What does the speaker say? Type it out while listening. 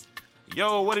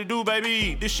Yo, what it do,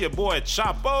 baby? This your boy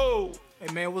Chapo.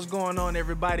 Hey, man, what's going on,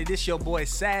 everybody? This your boy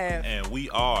Sav. And we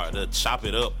are the Chop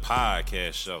It Up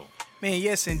podcast show. Man,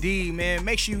 yes, indeed, man.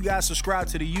 Make sure you guys subscribe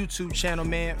to the YouTube channel,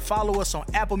 man. Follow us on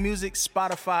Apple Music,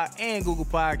 Spotify, and Google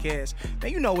Podcasts.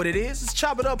 Man, you know what it is. It's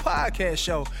Chop It Up podcast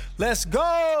show. Let's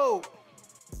go!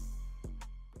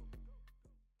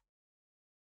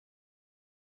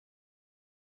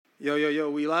 Yo,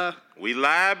 we live? We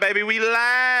live, baby. We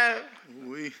live.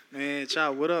 Man,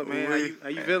 Chop, what up, man? How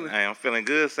you feeling? Hey, I'm feeling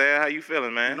good, Sam. How you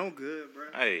feeling, man? Man, I'm good, bro.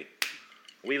 Hey,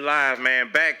 we live,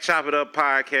 man. Back Chop It Up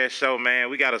podcast show, man.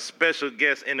 We got a special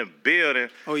guest in the building.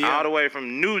 Oh, yeah. All the way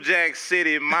from New Jack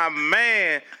City, my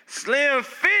man,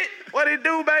 SlimFXT. What it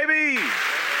do, baby?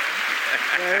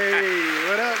 Hey,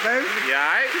 what up, baby? You all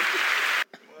right?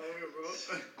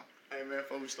 Hey man,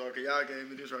 before we start, cause y'all gave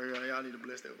me this right here. Y'all need to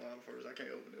bless that bottle first. I can't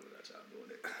open it without y'all doing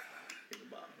that. Hit the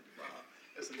bottom.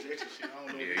 That's injection shit. I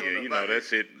don't know. Yeah, you know that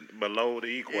shit below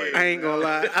the equator. I ain't gonna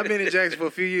lie. I've been in Jackson for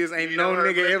a few years. Ain't no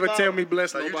nigga ever tell me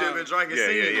bless You nobody. just been drinking Yeah.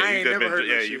 seed. I ain't never heard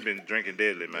that shit. You've been drinking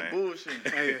deadly, man. Bullshit.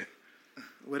 Hey,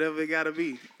 whatever it gotta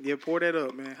be. Yeah, pour that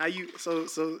up, man. How you? So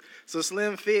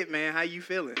SlimFXT, man. How you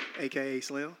feeling? AKA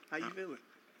Slim. How you feeling?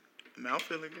 Man, I'm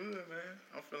feeling good, man.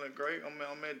 I'm feeling great. I'm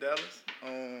in Dallas.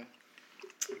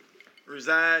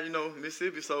 Reside,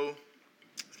 Mississippi, so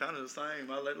it's kind of the same.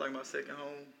 I like my second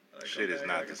home. Shit is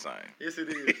not the same. Yes, it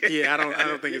is. Yeah, I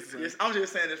don't think it's the same. I'm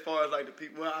just saying as far as like the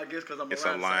people. Well, I guess because I'm It's a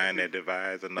around the line same that people.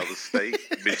 divides another state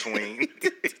between.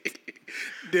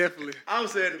 Definitely. I'm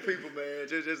saying the people, man.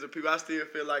 Just the people. I still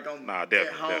feel like I'm Nah, at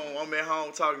definitely, home. definitely. I'm at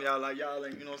home talking to y'all like y'all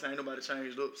ain't, ain't nobody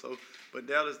changed up. So, but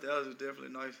Dallas is definitely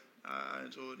nice. I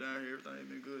enjoy it down here. Everything's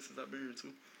been good since I've been here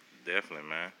too. Definitely,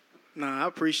 man. Nah, I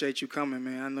appreciate you coming,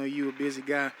 man. I know you a busy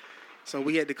guy, so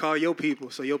we had to call your people,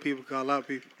 so your people call our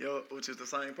people. Yo, which is the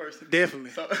same person.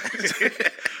 Definitely. So,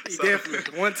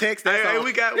 Definitely. One text. That's Hey, all.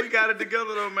 we got it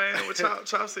together though, man. What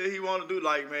Chop said he want to do,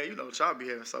 like, man, Chop be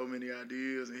having so many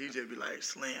ideas, and he just be like,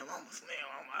 Slim, I'm a Slim.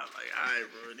 I'm like, all right,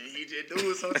 bro. Then he just do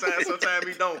it sometimes. Sometimes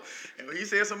he don't. And when he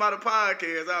said something about the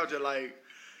podcast, I was just like,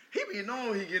 he be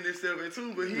knowing he getting himself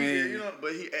into, but he just,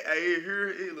 but he here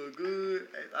it look good.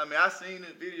 I mean, I seen the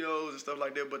videos and stuff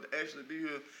like that, but to actually be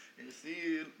here and see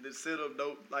it, the setup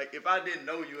dope. Like, if I didn't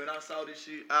know you and I saw this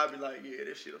shit, I'd be like, yeah,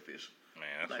 this shit official. Man,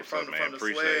 that's Like what's up, man. from the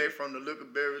Appreciate swag, it. from the liquor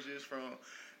beverages, from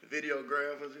the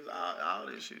videographers, just all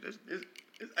this shit.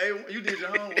 Hey, you did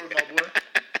your homework, my boy.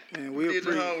 Man, You did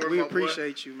your homework, my boy.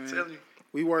 appreciate you, man. Telling you.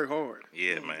 We work hard.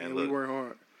 Yeah, man. Yeah, Look, we work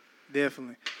hard.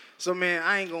 Definitely. So, man,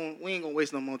 we ain't gonna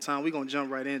waste no more time. We gonna jump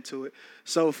right into it.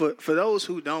 So, for those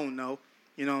who don't know,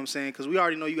 you know what I'm saying, because we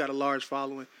already know you got a large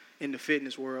following in the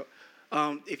fitness world.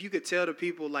 If you could tell the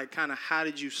people, like, kind of how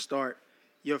did you start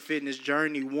your fitness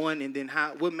journey, one, and then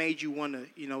what made you want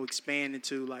to, expand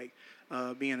into like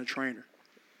being a trainer?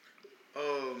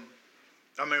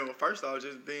 I mean, well, first off,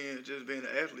 just being an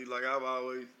athlete. Like, I've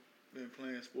always been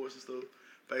playing sports and stuff,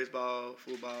 baseball,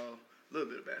 football. A little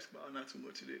bit of basketball, not too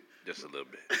much of it. just a little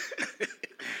bit.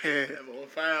 Everyone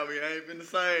found me. I ain't been the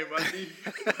same. My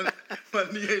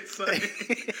knee ain't the same.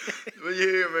 But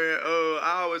yeah, man.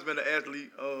 I always been an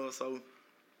athlete. So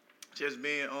just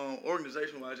being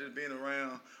organization-wise, just being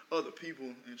around other people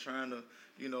and trying to,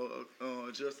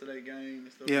 adjust to their game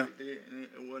and stuff like that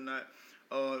and whatnot.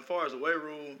 As far as the weight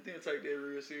room, didn't take that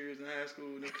real serious in high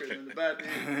school. Didn't care nothing about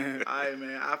that.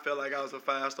 I felt like I was a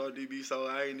 5-star DB, so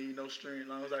I ain't need no strength. As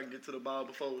long as I can get to the ball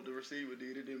before the receiver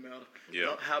did, it didn't matter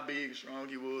how big and strong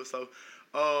he was. So,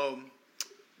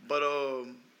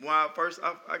 when I first,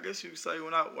 I guess you could say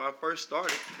when I first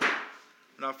started,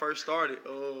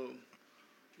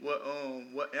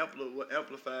 what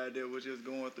amplified that was just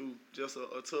going through just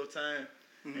a tough time,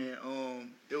 and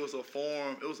it was a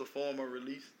form of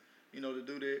release. To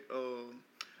do that,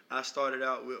 I started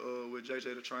out with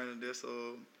JJ the trainer. That's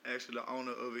actually the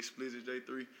owner of Explicit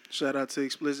J3. Shout out to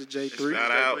Explicit J3.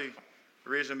 Shout out.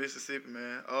 Regional Mississippi,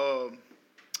 man.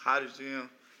 Hottest gym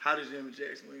in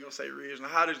Jackson. We ain't gonna say regional.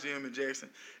 Hottest gym in Jackson.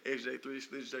 XJ3,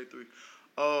 Explicit J3.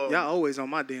 Y'all always on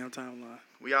my damn timeline.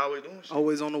 We always doing shit.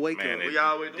 Always on the wake Man, up. We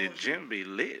always doing the shit. gym be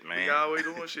lit, man. We always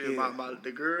doing shit. Yeah.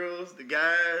 The girls, the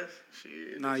guys,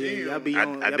 shit. Nah, the yeah, gym. y'all be on. I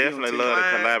y'all be on definitely TV. love the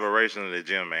Fine. collaboration of the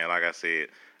gym, man. Like I said,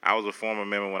 I was a former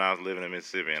member when I was living in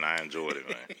Mississippi, and I enjoyed it,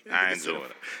 man. I enjoyed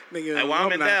it. Nigga, Hey, while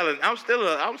I'm in alumni. Dallas, I'm still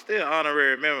an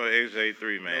honorary member of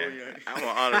XJ3, man. Oh, yeah. I'm an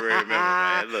honorary member,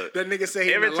 man. Look, That nigga say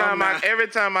he every an time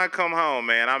alumni. I come home,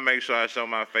 man, I make sure I show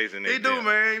my face in this He gym. do,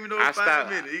 man. Even though it's 5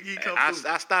 minutes, he come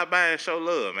through. I stop by and show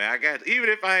love, man. Even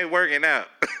if I ain't working out,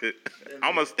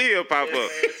 I'ma still pop up.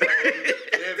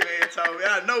 That man told me,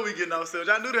 I know we getting off stage.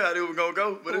 I knew that's how they was gonna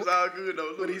go, but it's all good though.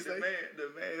 Look, What'd he say? The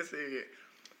man said,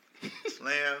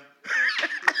 Slim,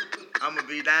 I'ma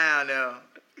be down there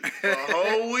for a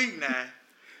whole week now.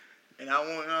 And I want,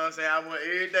 you know what I'm saying, I want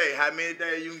every day. How many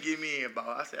days you can get me in,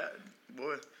 boss? I said,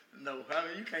 boy, no. I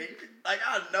mean, you can't. Like,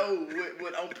 I know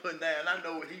what I'm putting down. I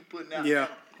know what he putting out. Yeah.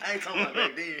 I ain't talking about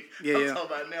back then. I'm talking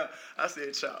about now. I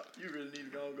said, Chop, you really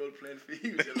need to go and go to Planet Field.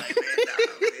 He was just like, man, nah,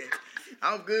 man.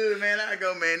 I'm good, man. I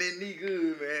go, man. It need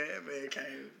good, man. That man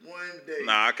came one day.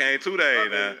 Nah, I came 2 days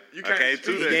now. I came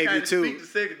 2 days. He gave you 2. The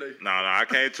second day. No, I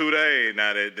came 2 days.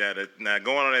 Now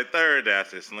going on that third day, I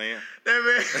said, Slim.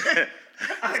 That man.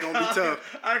 It's gonna be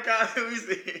tough. I called him. He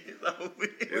said, it's over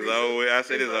with. It's over with. I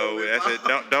said, it's over with. I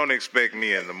said, don't expect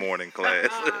me in the morning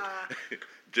class.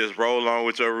 Just roll on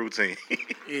with your routine.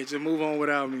 Yeah, just move on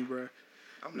without me, bro.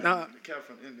 I'm not the cat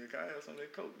from India. Can I have some of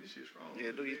that Coke? This shit's strong.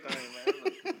 Yeah, do your thing,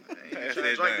 man. I ain't trying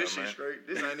to drink this shit straight.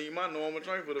 This ain't even my normal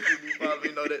drink for the people who follow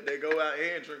me know that they go out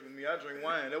and drink with me. I drink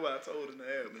wine. That's what I told them to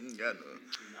have, but he ain't got none.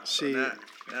 Shit. So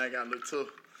now I got a little tough.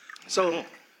 So,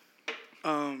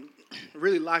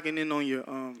 really locking in on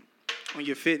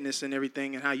your fitness and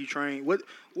everything and how you train. What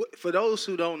for those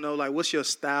who don't know, like, what's your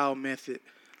style method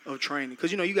of training?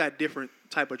 Because you got different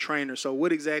type of trainers. So,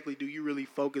 what exactly do you really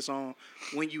focus on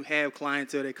when you have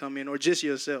clientele that come in, or just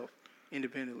yourself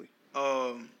independently?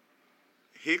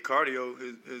 HIIT cardio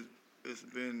has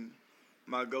been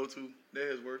my go-to. That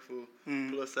has worked for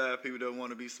plus size people that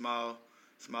want to be small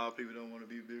people that want to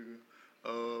be bigger,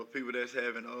 people that's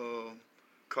having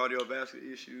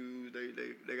cardiovascular issues.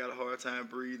 They got a hard time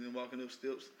breathing, walking up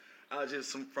steps. I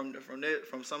just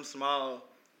from some small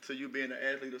to you being an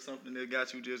athlete or something that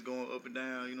got you just going up and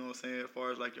down. You know what I'm saying? As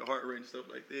far as like your heart rate and stuff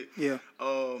like that. Yeah.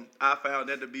 I found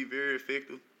that to be very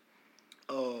effective.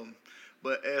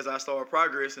 But as I started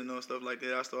progressing and stuff like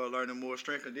that, I started learning more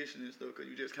strength conditioning and stuff because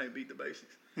you just can't beat the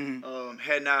basics.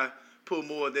 Hadn't I put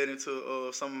more of that into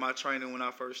some of my training when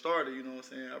I first started, you know what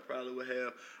I'm saying, I probably would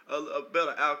have a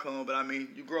better outcome. But I mean,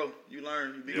 you grow, you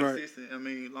learn, you be consistent. I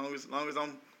mean, long as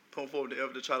I'm putting forward the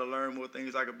effort to try to learn more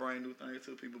things, I can bring new things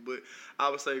to people. But I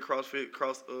would say CrossFit,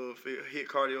 HIIT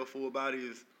cardio, full body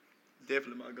is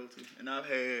definitely my go-to, and I've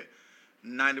had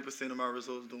 90% of my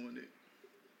results doing it.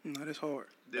 No, that's hard.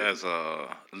 That's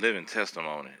a living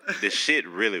testimony. This shit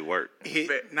really worked.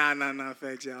 Nah,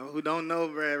 facts, y'all. Who don't know,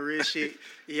 bro, real shit.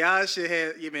 Y'all should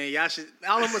have, y'all should,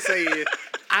 all I'm going to say is,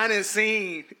 I done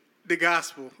seen the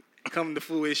gospel come to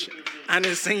fruition. I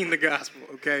done seen the gospel,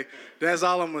 okay? That's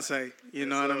all I'm going to say. You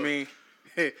know what I mean?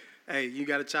 Hey, you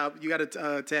got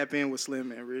to tap in with Slim,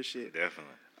 man, real shit.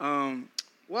 Definitely.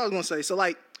 What I was going to say, so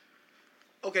like,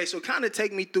 okay, so kind of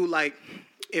take me through, like,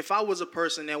 if I was a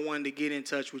person that wanted to get in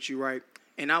touch with you, right,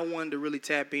 and I wanted to really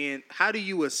tap in, how do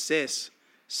you assess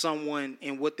someone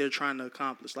and what they're trying to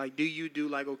accomplish? Like, do you do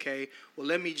like, okay, well,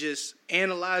 let me just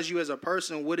analyze you as a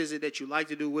person. What is it that you like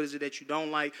to do? What is it that you don't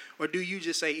like? Or do you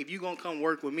just say, if you're going to come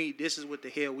work with me, this is what the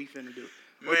hell we finna do?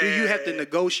 Or do you have to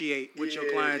negotiate with your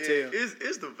clientele?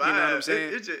 It's the vibes. You know what I'm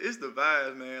saying? It's the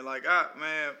vibes, man. Like,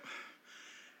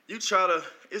 you try to,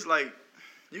 it's like,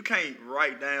 you can't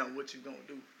write down what you're going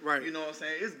to do. Right. You know what I'm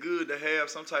saying? It's good to have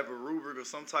some type of rubric or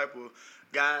some type of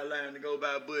guideline to go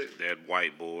by, but... That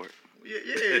whiteboard. Yeah.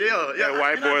 That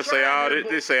whiteboard say all this.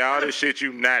 They say all this shit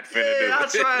you not finna do. Yeah, I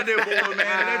tried that board, man.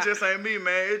 And that just ain't me,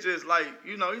 man. It's just like,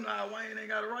 you know how Wayne ain't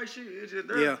got to write shit. It's just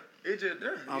there. Yeah. It's just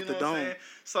there. Off you the know dome. what I'm saying?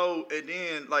 So, and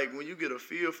then, like, when you get a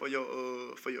feel for your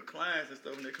clients and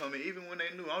stuff when they come in, even when they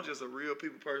new, I'm just a real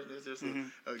people person. It's just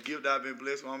a gift I've been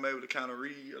blessed with. I'm able to kind of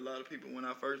read a lot of people when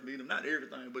I first meet them. Not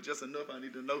everything, but just enough I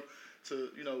need to know to,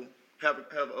 have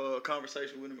a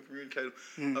conversation with them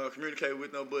and communicate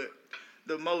with them. But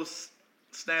the most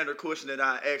standard question that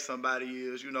I ask somebody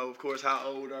is, of course, how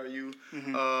old are you?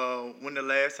 When the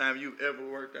last time you ever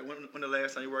worked out? When the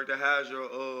last time you worked out? How's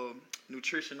your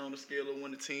nutrition on a scale of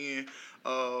 1 to 10?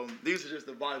 These are just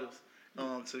the vitals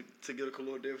to get a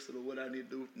caloric deficit or what I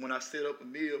need to do when I set up a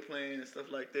meal plan and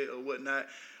stuff like that or whatnot.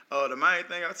 The main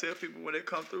thing I tell people when they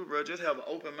come through, bro, just have an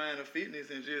open mind of fitness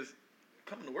and just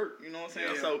come to work. You know what I'm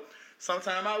saying? Yeah. So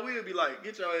sometimes I will be like,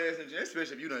 get your ass in gym,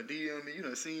 especially if you done DM me, you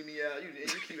done seen me out, and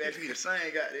you keep asking me the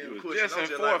same goddamn question. Just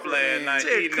in fourth last night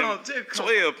eating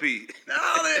 12p.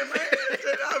 All that, man.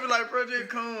 I'll be like, bro, just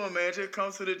come, man. Just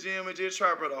come to the gym and just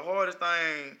try, bro. The hardest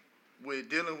thing with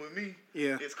dealing with me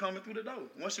is coming through the door.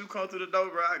 Once you come through the door,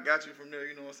 bro, I got you from there,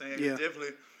 you know what I'm saying? Yeah.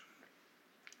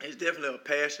 It's definitely a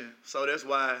passion. So that's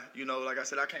why, like I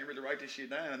said, I can't really write this shit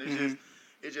down.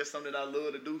 It's just something that I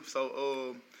love to do.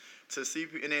 So to see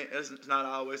people, and then it's not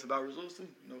always about results too.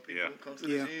 You know, people come to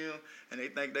the gym and they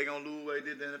think they gonna lose weight,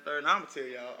 this, then the third. And I'm gonna tell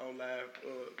y'all on live,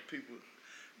 people,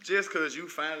 just cause you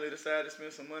finally decide to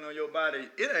spend some money on your body,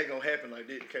 it ain't gonna happen like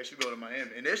that in case you go to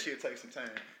Miami. And that shit takes some time.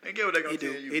 And get what they gonna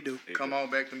tell you? It do. Come on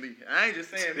back to me. I ain't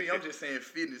just saying me, I'm just saying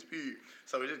fitness, period.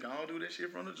 So just go on do that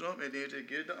shit from the jump and then just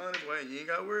get it the honest way and you ain't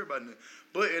gotta worry about nothing.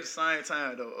 But at the same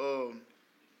time though,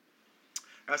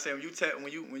 I say when you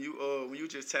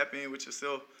just tap in with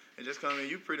yourself and just come in,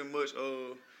 you pretty much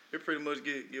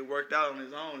get worked out on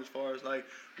its own as far as like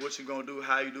what you gonna do,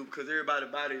 how you do, because everybody's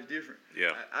body is different.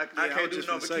 Yeah. I can't do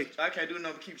nothing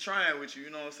but keep trying with you. You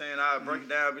know what I'm saying? I'll break it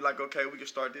down, be like, okay, we can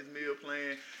start this meal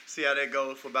plan, see how that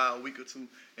goes for about a week or two,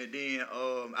 and then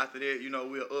after that, you know,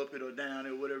 we'll up it or down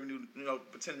it, whatever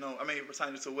pertaining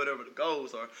to whatever the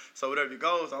goals are. So whatever your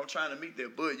goals, I'm trying to meet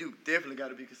that, but you definitely got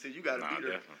to be consistent. You got to be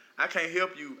there. Definitely. I can't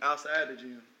help you outside the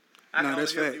gym. I can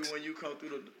only help you when you come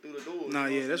through the doors. That's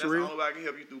real. That's the only way I can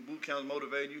help you through boot camps,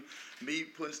 motivate you, me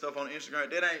putting stuff on Instagram.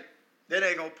 That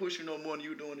ain't gonna push you no more than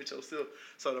you doing it yourself.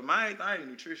 So the main thing is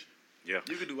nutrition. Yeah.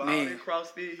 You can do all that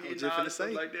CrossFit, hitting all that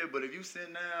stuff like that, but if you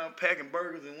sitting down packing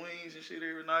burgers and wings and shit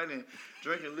every night and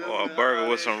drinking liquor, or a burger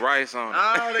with some rice on it.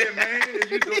 All that, man.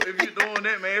 If you doing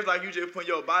that, man, it's like you just putting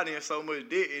your body in so much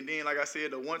debt. And then, like I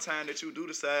said, the one time that you do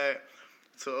decide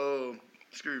to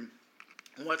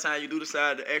one time you do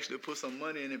decide to actually put some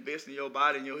money and invest in your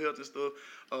body and your health and stuff,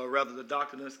 rather the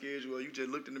doctor done schedule or you just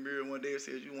looked in the mirror one day and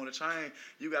said you want to change,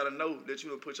 you got to know that you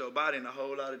done put your body in a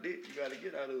whole lot of debt. You got to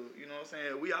get out of it. You know what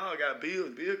I'm saying? We all got bill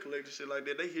collectors, shit like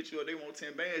that. They hit you up, they want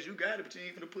 10 bands. You got it, but you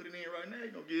ain't going to put it in right now.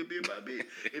 You're going to get it bit by bit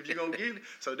if you going to get it.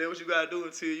 So that's what you got to do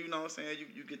until, you know what I'm saying,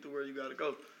 you get to where you got to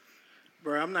go.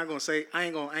 Bro, I'm not gonna say. I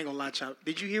ain't gonna lie, Chop.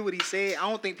 Did you hear what he said? I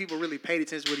don't think people really paid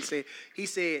attention to what he said. He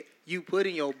said you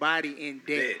putting your body in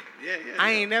debt. Yeah. I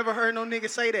ain't never heard no nigga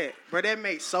say that, bro. That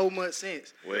makes so much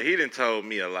sense. Well, he done told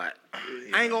me a lot.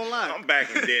 I ain't gonna lie. I'm back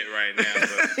in debt right now,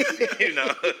 so, you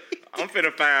know, I'm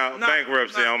finna file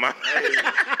bankruptcy on my.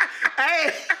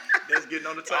 Hey, that's getting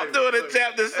on the table. I'm doing a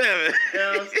chapter 7.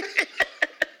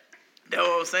 That's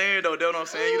what I'm saying, though. That's what I'm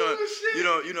saying.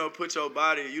 You don't put your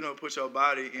body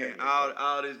in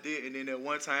all this debt, and then that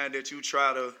one time that you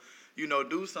try to,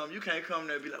 do something, you can't come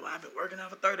there and be like, well, I've been working out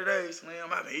for 30 days,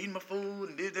 Slim. I've been eating my food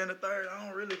and this, then the third. I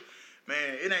don't really,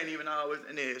 man, it ain't even always,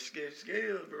 and then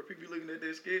scale, bro. People looking at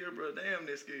that scale, bro. Damn,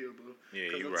 that scale, bro.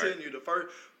 Yeah, you're I'm right. telling you,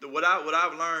 what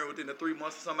I've learned within the 3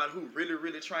 months of somebody who really,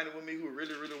 really training with me, who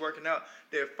really, really working out,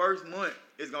 that first month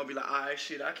is going to be like, all right,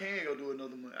 shit, I can go do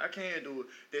another month. I can do it.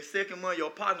 That second month,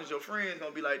 your partners, your friends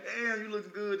going to be like, damn, you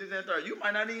looking good, this and third. You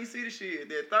might not even see the shit.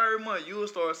 That third month, you'll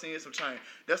start seeing some change.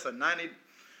 That's a 90,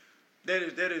 that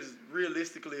is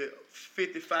realistically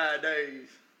 55 days.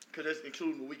 Because that's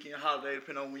including the weekend holiday,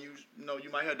 depending on when you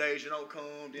might have days you don't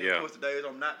come. Then, of course, the days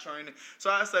I'm not training. So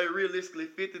I say realistically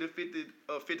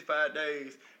 55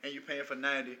 days, and you're paying for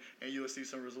 90, and you'll see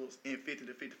some results in 50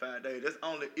 to 55 days. That's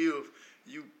only if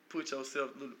you put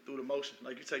yourself through the motion.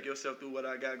 Like, you take yourself through what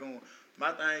I got going.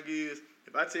 My thing is,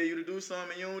 if I tell you to do something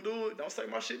and you don't do it, don't say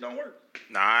my shit don't work.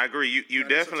 Nah, I agree. You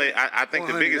definitely, I think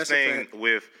the biggest thing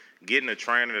with getting a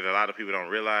trainer that a lot of people don't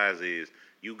realize is,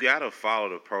 you got to follow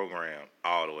the program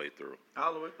all the way through.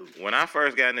 All the way through. When I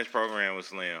first got in this program with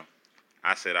Slim,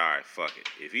 I said, all right, fuck it.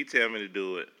 If he tell me to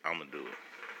do it, I'm going to do it.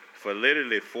 For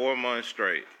literally 4 months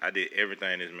straight, I did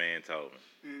everything this man told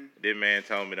me. This man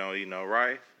told me don't eat no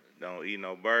rice, don't eat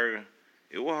no burger.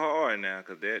 It was hard now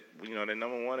because that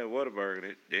number one at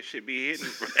Whataburger, that shit be hitting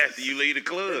after you leave the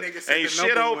club. Ain't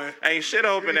shit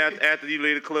open after you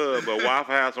leave the club but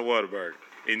Waffle House or Whataburger.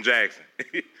 In Jackson.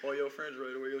 Or your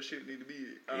refrigerator where your shit need to be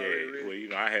at. Yeah,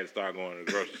 well, I had to start going to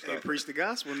the grocery store. He preached the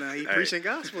gospel now. He preaching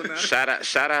gospel now. Shout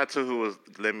out to who was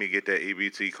letting me get that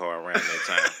EBT card around that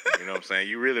time. You know what I'm saying?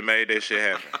 You really made that shit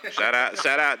happen. Shout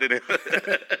out to them.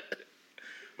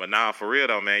 But nah, for real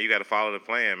though, man, you got to follow the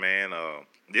plan, man.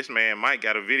 This man Mike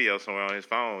got a video somewhere on his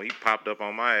phone. He popped up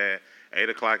on my ad, 8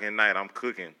 o'clock at night. I'm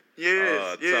cooking.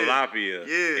 Tilapia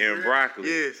and broccoli.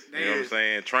 You know what I'm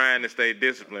saying? Trying to stay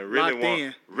disciplined.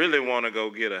 Really want to go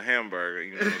get a hamburger.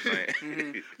 You know what I'm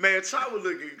saying? Man, Chop was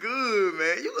looking good,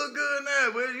 man. You look good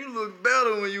now, but you look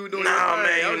better when you were doing that.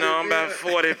 Man, I'm about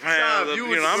 40 pounds.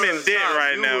 I'm in debt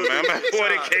right now, man. I'm about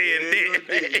 40K in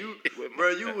debt. Bro,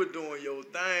 you were doing your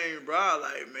thing, bro.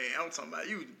 Like, man, I'm talking about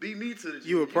you beat me to the gym.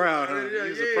 You were proud, huh?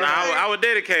 I was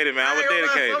dedicated, man. I was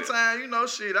dedicated.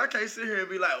 Sometimes, shit, I can't sit here and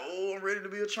be like, oh, I'm ready to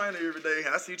be a trainer every day.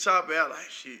 I see Chop out like,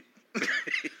 shit.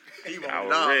 He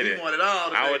wanted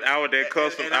all. I was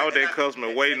that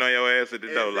customer waiting on your ass at the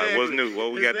door. Like, what's new?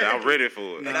 What we got? I'm ready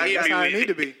for it. That's how it need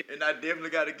to be. And I definitely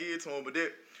got to give it to him. But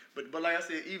But like I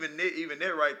said, even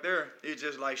that right there, it's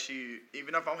just like shit.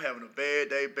 Even if I'm having a bad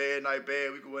day, bad night,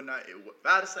 bad week or whatnot, if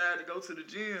I decide to go to the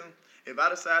gym, if I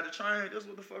decide to train, that's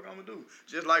what the fuck I'm gonna do.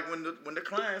 Just like when the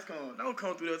clients come, don't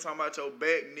come through there talking about your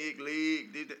back, neck,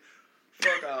 leg.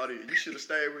 Fuck all that. You should have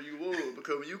stayed where you was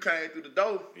because when you came through the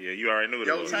door, Yeah, you already knew what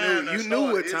it was. You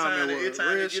knew what time it was. It's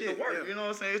time Real to get shit, to work. yeah. You know what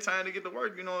I'm saying? It's time to get to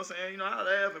work. You know what I'm saying? You know, I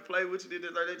laugh and play with you.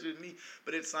 Did like that's just me.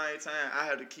 But at the same time, I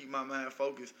had to keep my mind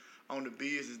focused on the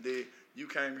business that you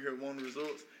came here wanting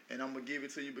results, and I'm gonna give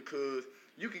it to you because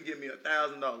you can give me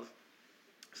 $1,000.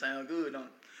 Sound good, don't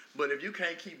it? But if you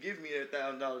can't keep giving me that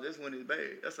 $1,000, that's when it's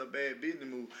bad. That's a bad business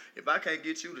move. If I can't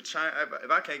get you to change,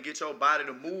 if I can't get your body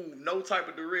to move no type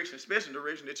of direction, especially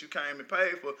direction that you came and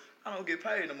paid for, I don't get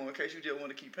paid no more in case you just want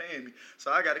to keep paying me.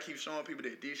 So I got to keep showing people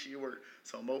that this shit work.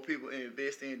 So more people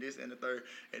invest in this and the third.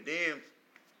 And then,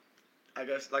 I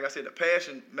guess, like I said, the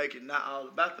passion make it not all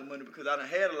about the money because I done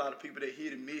had a lot of people that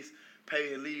hit and miss,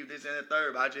 pay and leave this and the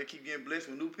third. But I just keep getting blessed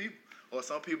with new people. Or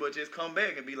some people just come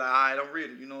back and be like, all right, I'm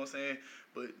ready. You know what I'm saying?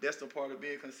 But that's the part of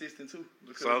being consistent too.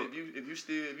 Because if you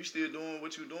still doing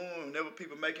what you're doing, whenever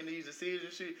people making these decisions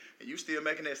and shit, and you still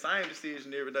making that same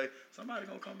decision every day, somebody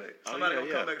gonna come back. Somebody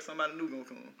gonna come back. Somebody new gonna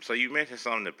come. So you mentioned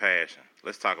something to passion.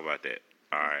 Let's talk about that.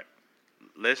 All right.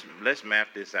 Let's map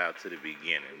this out to the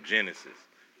beginning, Genesis,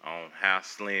 on how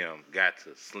Slim got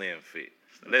to Slim Fit.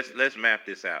 Let's map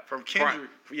this out. From Kendrick.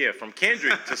 From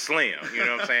Kendrick to Slim. You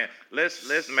know what I'm saying?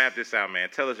 Let's map this out, man.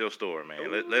 Tell us your story,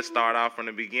 man. Let's start off from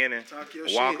the beginning.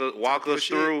 Walk us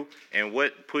through and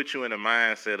what put you in the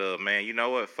mindset of, man, you know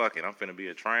what? Fuck it. I'm finna be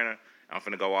a trainer. I'm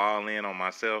finna go all in on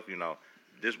myself. You know,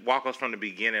 just walk us from the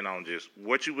beginning on just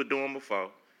what you were doing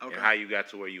before and how you got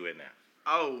to where you at now.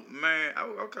 Oh man,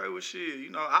 okay with shit.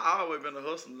 You know, I always been a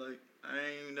hustler. Like I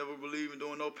ain't never believe in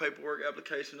doing no paperwork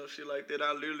application or shit like that.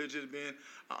 I literally just been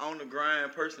an on the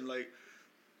grind person, like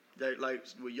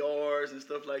with yards and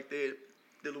stuff like that,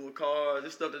 dealing with cars,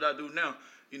 this stuff that I do now.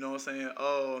 You know what I'm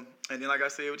saying? And then like I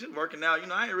said, just working out. You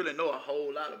know, I ain't really know a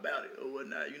whole lot about it or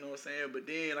whatnot. You know what I'm saying? But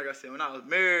then, like I said, when I was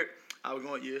married, I was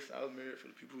married for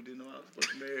the people who didn't know I was supposed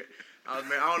to be married. I was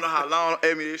married. I don't know how long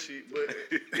this shit, but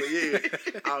yeah,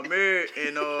 I was married,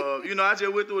 and you know, I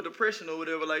just went through a depression or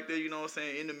whatever like that. You know what I'm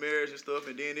saying? In the marriage and stuff,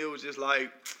 and then it was just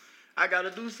like, I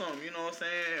gotta do something. You know what I'm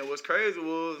saying? And what's crazy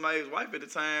was my ex-wife at the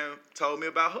time told me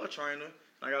about her trainer.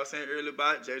 Like I was saying earlier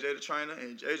about JJ the trainer,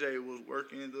 and JJ was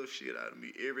working the shit out of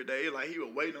me every day. Like he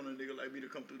was waiting on a nigga like me to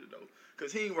come through the door,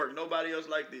 cause he ain't work nobody else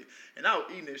like that. And I was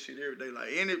eating that shit every day.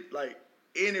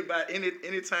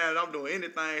 Anytime I'm doing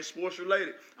anything sports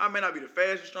related, I may not be the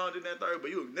fastest, strongest, and third, but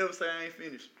you would never say I ain't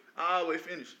finished. I always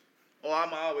finish, or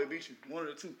I'ma always beat you, one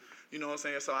of the two. You know what I'm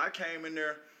saying? So I came in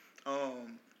there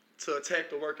to attack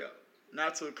the workout,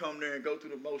 not to come there and go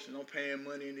through the motion. I'm paying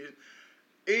money and it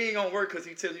ain't gonna work because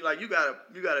he telling you like you gotta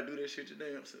do that shit your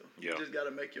damn self. You just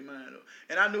gotta make your mind up.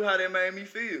 And I knew how that made me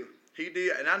feel. He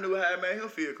did, and I knew how it made him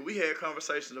feel because we had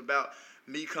conversations about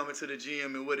me coming to the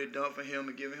gym and what it done for him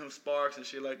and giving him sparks and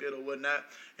shit like that or whatnot.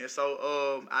 And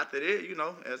so after that, you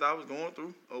know, as I was going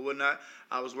through or whatnot,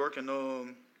 I was working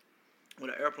with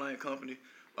an airplane company.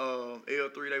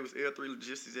 L3, they was L3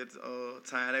 Logistics at the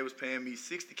time. They was paying me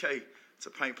 $60K to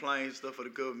paint planes and stuff for the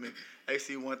government.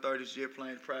 AC-130s, jet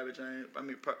planes, private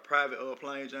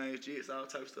plane James jets, all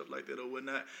type of stuff like that or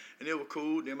whatnot. And it was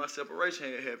cool. Then my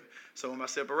separation had happened. So when my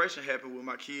separation happened with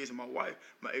my kids and my wife,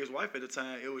 my ex-wife at the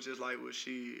time, it was just like, well,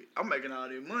 shit, I'm making all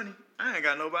this money. I ain't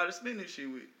got nobody to spend this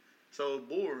shit with. So it was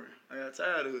boring. I got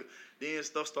tired of it. Then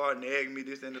stuff started nagging me,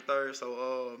 this and the third.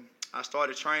 So I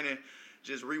started training.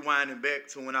 Just rewinding back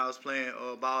to when I was playing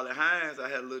ball at Hines, I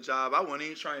had a little job. I wasn't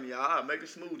even training y'all. I was making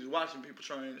smoothies, watching people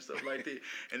train and stuff like that.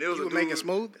 And it was making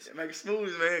smoothies? Making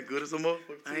smoothies, man. Good as a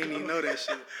motherfucker. I ain't even know that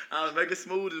shit. I was making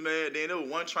smoothies, man. Then there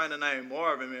was one trainer named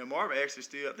Marvin, man. Marvin actually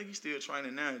I think he's still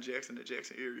training now in the Jackson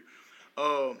area.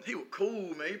 He was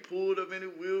cool, man. He pulled up in the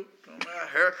wheel,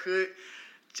 haircut,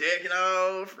 jacket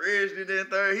on, fresh, did that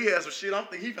third. He had some shit. I'm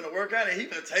thinking he finna work out and he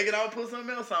finna take it out and put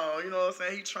something else on. You know what I'm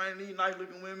saying? He training these nice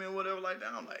looking women, whatever like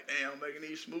that. I'm like, damn, I'm making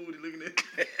these smoothies, looking at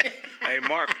Hey,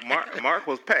 Mark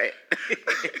was packed.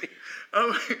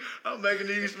 I'm making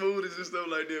these smoothies and stuff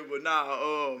like that. But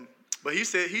nah, but he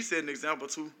set an example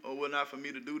too or whatnot for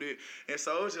me to do that. And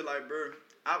so it's just like, bro,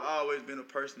 I've always been a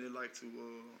person that like to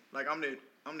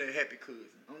I'm that happy cousin.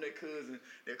 I'm that cousin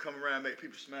that come around and make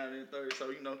people smile in the third.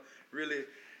 So, you know, really,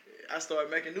 I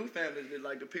started making new families with,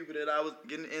 like, the people that I was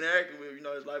getting interacting with. You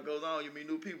know, as life goes on, you meet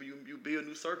new people, you build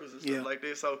new circles and stuff like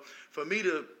that. So, for me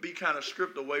to be kind of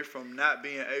stripped away from not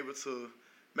being able to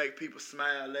make people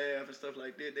smile, laugh, and stuff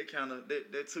like that,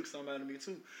 that took something out of me,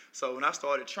 too. So, when I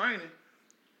started training,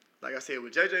 like I said,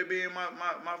 with JJ being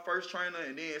my first trainer,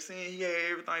 and then seeing he had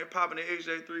everything popping at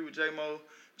XJ3 with J-Mo,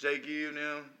 J Gibb,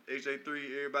 them,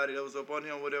 XJ3, everybody that was up on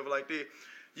him, whatever like that.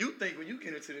 You think when you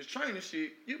get into this training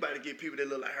shit, you about to get people that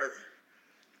look like her.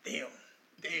 Damn,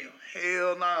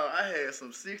 hell no. I had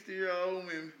some 60-year-old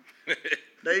women.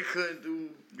 They couldn't do.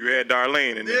 You had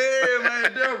Darlene in there. Yeah,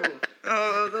 man, Deborah.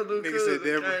 Nigga said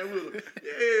Deborah.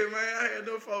 Yeah, man, I had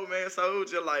them folk, man. So it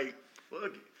was just like, fuck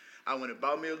it. I went and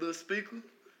bought me a little speaker,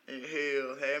 and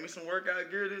hell, had me some workout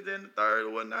gear this, that, and the third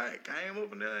or whatnot. Came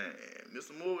up in there, and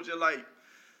Mr. Moore was just like,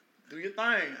 do your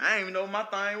thing. I ain't even know what my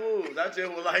thing was. I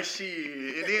just was like,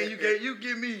 shit. And then you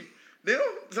give me them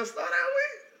to start out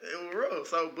with. It was rough.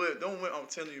 So, but them women, I'm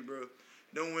telling you, bro,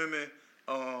 them women,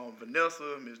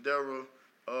 Vanessa, Miss Deborah,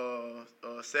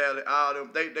 Sally, all them,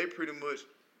 they pretty much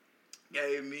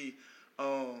gave me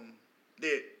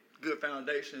that good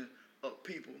foundation of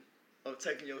people, of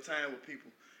taking your time with people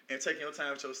and taking your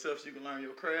time with yourself so you can learn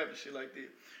your craft and shit like that.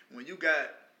 When you got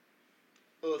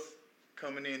us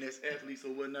coming in as athletes or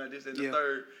whatnot, this and the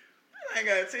third, I ain't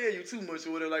gotta tell you too much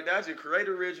or whatever like that. I just create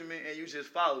a regimen and you just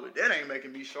follow it. That ain't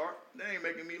making me sharp. That ain't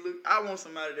making me look. I want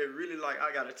somebody that really like,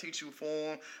 I gotta teach you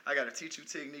form. I gotta teach you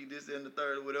technique, this and the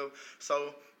third or whatever.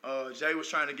 So Jay was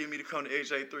trying to get me to come to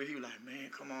XJ3. He was like,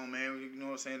 man, come on, man. You know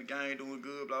what I'm saying? The game doing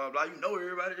good, blah, blah, blah. You know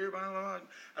everybody, blah, blah, blah.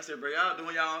 I said, bro, y'all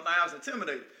doing y'all own thing. I was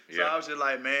intimidated. So I was just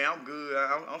like, man, I'm good.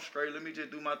 I'm straight. Let me just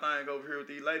do my thing over here with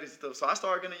these ladies and stuff. So I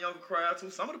started getting a younger crowd,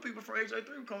 too. Some of the people from XJ3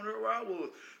 were coming to where I was.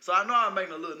 So I know I was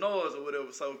making a little noise or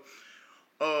whatever. So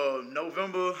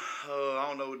November, I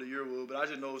don't know what the year was, but I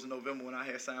just know it was in November when I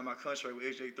had signed my contract with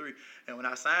XJ3. And when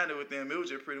I signed it with them, it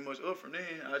was just pretty much up from then.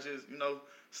 I just,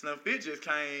 SlimFXT just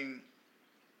came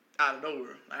out of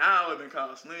nowhere. Like, I always been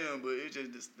called Slim, but it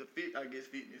just the fit, I guess,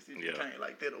 fitness, it just came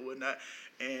like that or whatnot.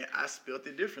 And I spelled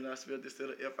it different. I spelled it instead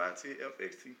of FIT,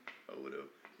 FXT or whatever.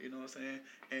 You know what I'm saying?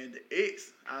 And the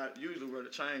X, I usually wear the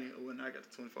chain, or when I got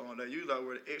the 24 on that, usually I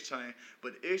wear the X chain.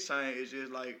 But the X chain is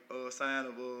just like a sign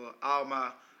of all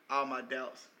my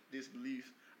doubts, disbeliefs,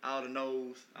 all the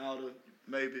no's, all the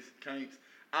maybes, can'ts,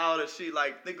 all the shit.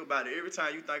 Like, think about it. Every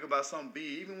time you think about something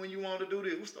big, even when you want to do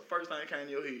this, what's the first thing that came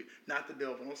to your head? Not the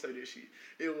devil. Don't say this shit.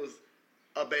 It was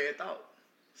a bad thought.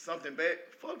 Something bad.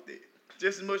 Fuck that.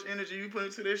 Just as much energy you put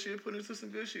into that shit, put into some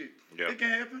good shit. Yep. It can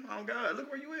happen. Oh, God. Look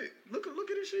where you at. Look at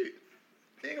this shit.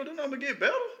 You ain't gonna do nothing but get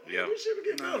better. Yeah. This shit will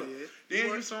get better.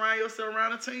 Then you surround yourself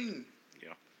around a team.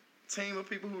 Yeah. Team of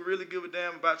people who really give a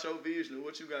damn about your vision and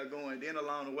what you got going. Then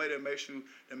along the way that makes you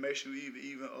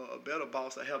even a better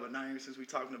boss or have a name. Since we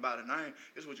talking about a name,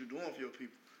 it's what you doing for your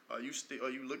people. Are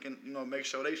you looking, make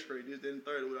sure they straight, this, that, and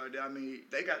third. I mean,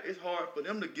 it's hard for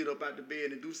them to get up out the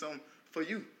bed and do something for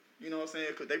you. You know what I'm saying?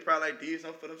 Because they probably did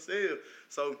something for themselves.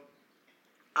 So,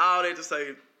 all that to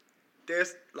say,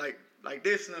 that's like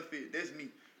this SlimFXT. That's me.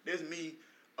 That's me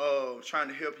trying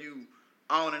to help you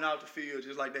on and out the field,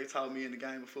 just like they taught me in the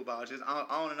game of football. Just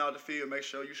on and out the field, make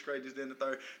sure you straight this, then the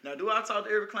third. Now, do I talk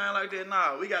to every client like that?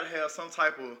 Nah, we got to have some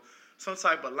type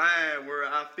of line where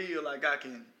I feel like I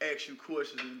can ask you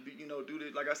questions and do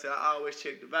this. Like I said, I always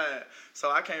check the vibe.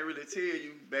 So I can't really tell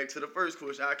you, back to the first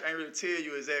question, I can't really tell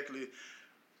you exactly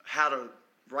how to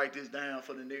write this down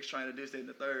for the next trainer, this, that, and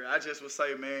the third. I just would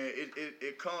say, man,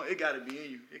 it got to be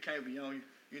in you. It can't be on you.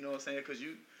 You know what I'm saying? Because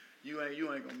you ain't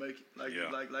gonna make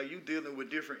it. Like you dealing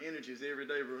with different energies every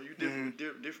day, bro. You dealing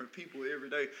with different people every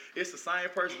day. It's the same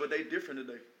person, but they different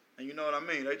today. And you know what I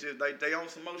mean? They just they on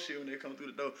some more shit when they come through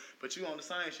the door. But you on the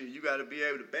same shit. You got to be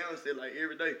able to balance it like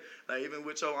every day. Like even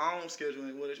with your own schedule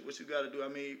and what you got to do. I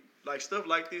mean, like stuff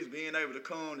like this, being able to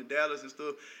come to Dallas and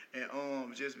stuff,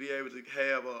 and just be able to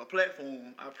have a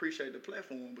platform. I appreciate the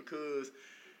platform because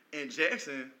in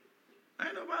Jackson,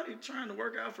 ain't nobody trying to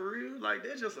work out for real. Like,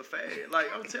 that's just a fad. Like,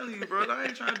 I'm telling you, bro, I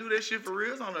ain't trying to do that shit for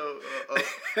real. It's on a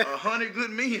 100 good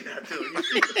men out there.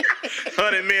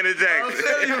 100 men in Jackson. I'm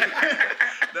telling you, man,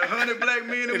 the 100 black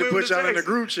men and women put y'all in the Jackson.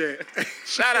 group chat.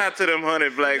 Shout out to them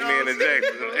 100 black men in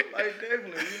Jackson. Bro, like, definitely,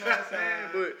 you know what I'm saying?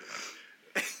 But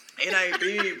it ain't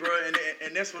big, bro,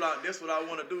 and that's what I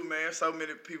want to do, man. So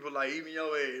many people, like, even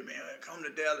your age, man, come to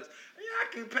Dallas. Yeah,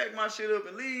 I can pack my shit up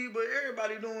and leave, but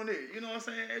everybody doing it. You know what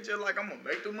I'm saying? It's just like, I'm going to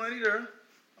make the money there.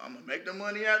 I'm going to make the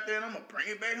money out there, and I'm going to bring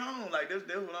it back home. Like, that's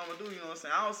what I'm going to do, you know what I'm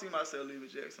saying? I don't see myself leaving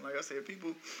Jackson. Like I said,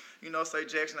 people, say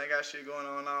Jackson ain't got shit going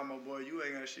on. Nah, my boy, you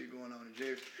ain't got shit going on in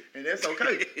Jackson. And that's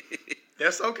okay.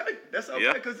 That's okay. That's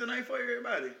okay, because it ain't for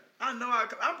everybody. I know I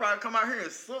probably come out here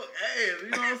and suck ass. You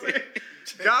know what I'm saying?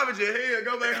 Garbage your head,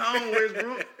 go back home,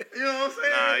 Westbrook. You know what I'm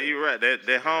saying? Nah, you right.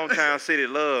 That hometown city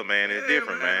love, man, is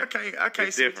different, man. I can't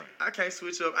it's switch, different. I can't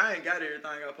switch up. I ain't got everything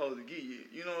I'm supposed to get yet.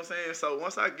 You know what I'm saying? So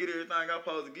once I get everything I'm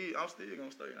supposed to get, I'm still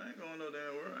gonna stay. I ain't going no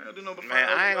damn world. I ain't do no before. Man,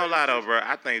 I ain't gonna lie though, bro.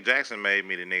 I think Jackson made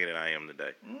me the nigga that I am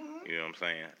today. Mm-hmm. You know what I'm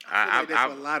saying? I feel like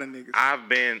that's for a lot of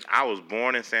niggas. I was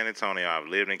born in San Antonio. I've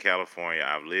lived in California.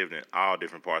 I've lived in all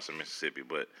different parts of Mississippi.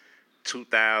 But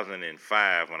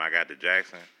 2005, when I got to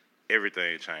Jackson,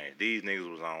 everything changed. These niggas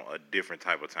was on a different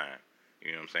type of time.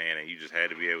 You know what I'm saying? And you just had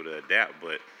to be able to adapt.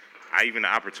 But even the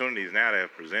opportunities now that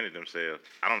have presented themselves,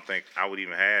 I don't think I would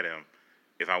even have them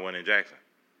if I wasn't in Jackson.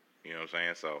 You know what I'm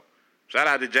saying? So shout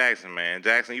out to Jackson, man.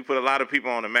 Jackson, you put a lot of people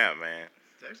on the map, man.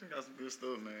 Jackson got some good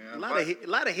stuff, man. A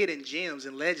lot of hidden gems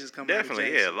and legends coming out of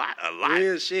Definitely, Jackson. yeah, a lot.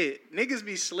 Real shit. Niggas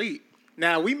be sleep.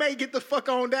 Now, we may get the fuck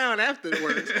on down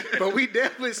afterwards, but we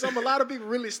definitely, a lot of people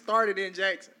really started in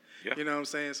Jackson. Yeah. You know what I'm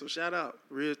saying? So shout out.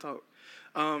 Real talk.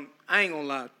 I ain't gonna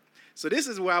lie. So this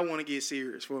is where I want to get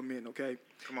serious for a minute, okay?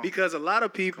 Come on. Because a lot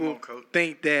of people Coach.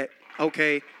 think that,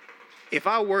 okay, if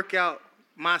I work out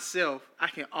myself, I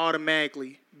can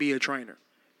automatically be a trainer.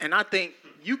 And I think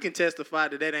you can testify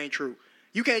that ain't true.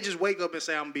 You can't just wake up and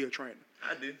say, I'm going to be a trainer.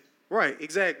 I did. Right,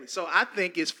 exactly. So I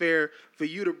think it's fair for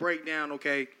you to break down,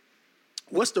 okay,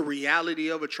 what's the reality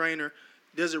of a trainer?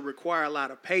 Does it require a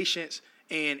lot of patience?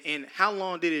 And how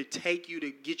long did it take you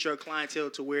to get your clientele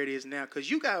to where it is now?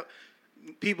 Because you got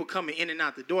people coming in and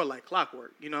out the door like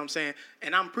clockwork. You know what I'm saying?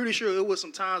 And I'm pretty sure it was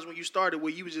some times when you started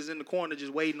where you was just in the corner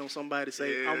just waiting on somebody to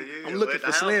say, I'm looking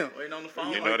for Slim. Waiting on the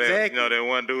phone. You know Exactly. that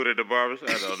one dude at the barber shop?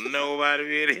 Don't nobody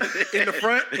be in it. In the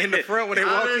front when they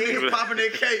walk in. Popping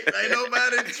their cape. Ain't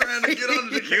nobody trying to get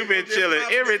under the cape. You been chilling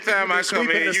every time I come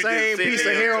sweeping in. the You same just piece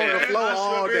of hair on the floor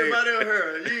all day. Everybody else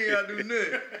hair. You ain't got to do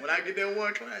nothing. When I get that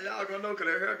one client, y'all gonna know because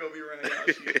their hair gonna be around y'all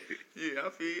shit. Yeah, I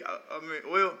feel. I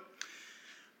mean, well,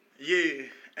 yeah.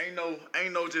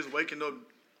 Ain't no just waking up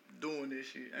doing this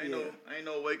shit. Ain't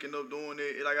no waking up doing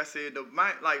it. Like I said,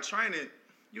 like training,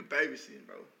 you babysitting,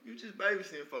 bro. You just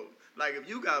babysitting folks. Like if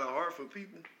you got a heart for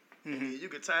people, and you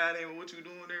can tie it in with what you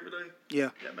doing every day. Yeah.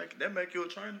 That make you a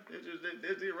trainer.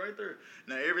 That's it right there.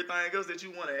 Now everything else that you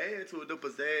want to add to it, the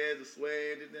pizzazz, the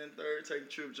swag, and then third, take a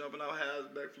trip, jumping off houses,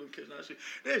 backflip, catching that shit.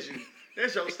 That's you.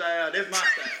 That's your style. That's my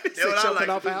style. That's what jumping I like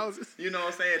off houses. You know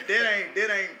what I'm saying?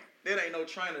 That ain't no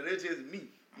trainer. That's just me.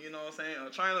 You know what I'm saying? A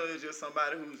trainer is just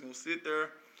somebody who's going to sit there,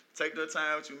 take their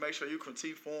time with you, make sure you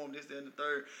critique for them, this, that, and the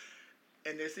third,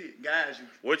 and that's it, guys you.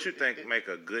 What you think make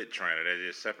a good trainer that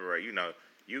just separate,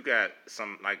 you got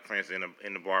some, like for instance,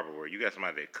 in the barber world, you got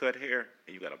somebody that cut hair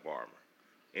and you got a barber.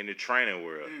 In the training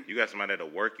world, you got somebody that'll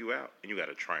work you out and you got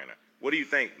a trainer. What do you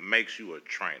think makes you a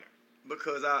trainer?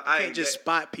 Because I can't just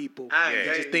spot people. I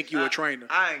just think you a trainer.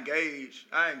 I engage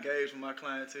with my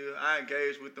clientele. I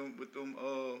engage with them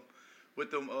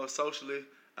socially,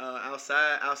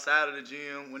 outside of the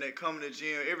gym. When they come to the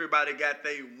gym, everybody got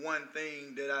their one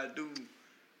thing that I do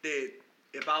that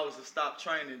if I was to stop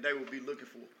training, they would be looking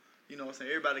for. You know what I'm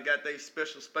saying? Everybody got their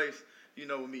special space,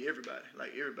 with me, everybody.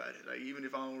 Like, even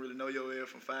if I don't really know your ass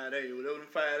from 5A, whatever them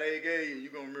 5A gave you,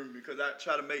 you're going to remember me. Because I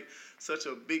try to make such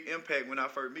a big impact when I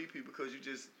first meet people because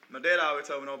my dad always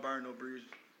told me don't burn no bridges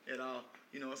at all.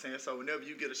 You know what I'm saying? So whenever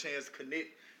you get a chance to connect,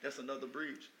 that's another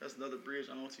bridge. That's another bridge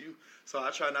onto you. So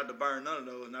I try not to burn none of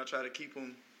those, and I try to keep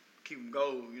them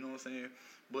gold. You know what I'm saying?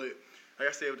 But like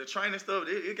I said, with the training stuff,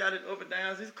 it got it up and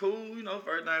downs. It's cool.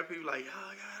 First night people like,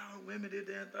 oh God, women did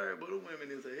that third, but the women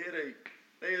is a headache.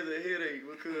 They is a headache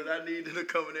because I need them to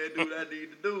come in there and do what I need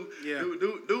to do. Yeah.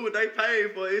 Do what they pay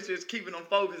for. It's just keeping them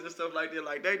focused and stuff like that.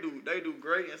 Like they do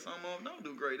great, and some of them don't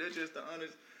do great. That's just the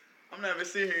honest. I'm not even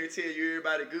sitting here and tell you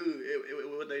everybody good at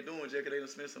what they doing just because they done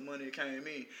spent some money and came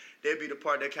in. That'd be the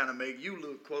part that kind of make you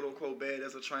look quote unquote bad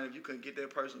as a trainer if you couldn't get that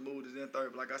person moved to then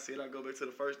third. But like I said, I go back to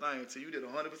the first thing until you did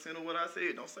 100% of what I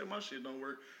said. Don't say my shit don't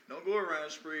work. Don't go around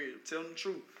and spread. Tell them the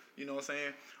truth. You know what I'm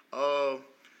saying?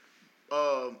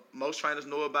 Most trainers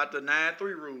know about the 9-3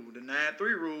 rule. The 9-3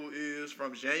 rule is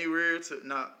from January to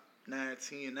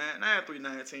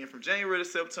 9-3-19 from January to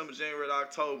September, January to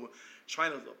October.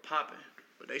 Trainers are popping.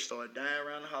 But they start dying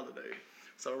around the holidays.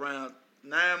 So around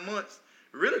 9 months,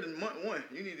 really month one,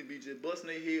 you need to be just busting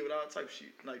their head with all type of shit.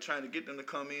 Like trying to get them to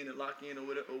come in and lock in or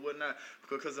whatnot.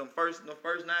 Because the first 9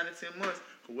 to 10 months,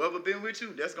 whoever been with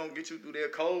you, that's going to get you through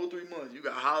that cold 3 months. You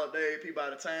got holiday, people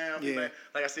out of town. Yeah.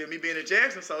 Like I said, me being in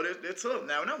Jackson, so they're tough.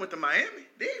 Now, when I went to Miami,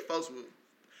 these folks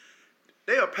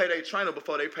they'll pay their trainer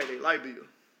before they pay their light bill.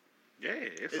 Yeah,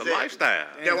 it's Exactly. a lifestyle.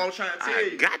 That's what I'm trying to tell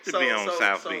you. Got to be on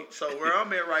South Beach. So where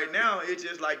I'm at right now, it's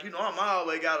just like, I'm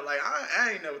always got to, like,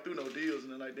 I ain't never through no deals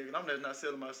and nothing like that, because I'm just not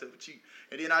selling myself for cheap.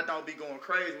 And then I don't be going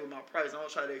crazy with my price. I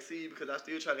don't try to exceed, because I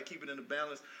still try to keep it in the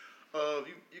balance of,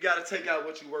 you got to take out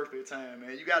what you worth at the time,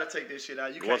 man. You got to take that shit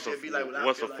out. You can't just be like, well,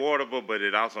 what's affordable, but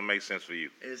it also makes sense for you.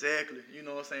 Exactly. You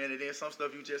know what I'm saying? And then some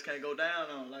stuff you just can't go down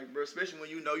on. Like, bro, especially when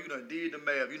you done did the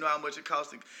math. You know how much it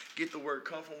costs to get to work,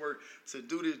 come from work, to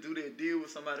do that deal with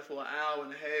somebody for an hour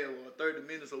and a half or 30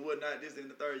 minutes or whatnot, this and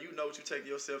the third. You know what you take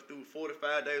yourself through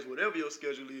 45 days, whatever your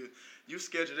schedule is. You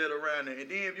schedule that around there. And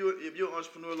then if you're an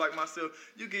entrepreneur like myself,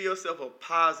 you give yourself a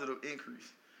positive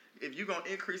increase. If you're going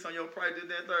to increase on your price, this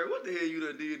and the third, what the hell you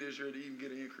done did this year to even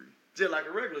get an increase? Just like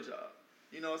a regular job.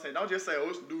 You know what I'm saying? Don't just say,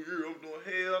 it's a new year, I'm doing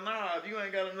hell. Nah, if you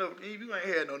ain't got enough, if you ain't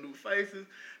had no new faces,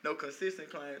 no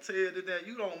consistent clientele, then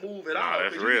you don't move at all.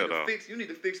 That's real, though. You need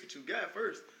to fix what you got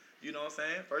first. You know what I'm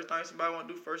saying? First thing somebody want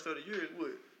to do first of the year is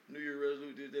what? New Year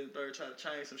resolution, this, that, and third, try to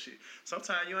change some shit.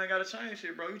 Sometimes you ain't got to change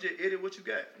shit, bro. You just edit what you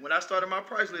got. When I started my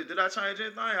price list, did I change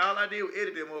anything? All I did was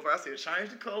edit that motherfucker. I said,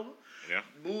 change the color. Yeah.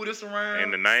 Move this around.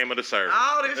 In the name of the service.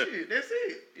 All this shit. That's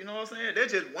it. You know what I'm saying?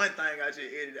 That's just one thing I just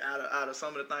edited out of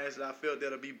some of the things that I felt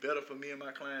that'll be better for me and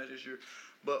my clients this year.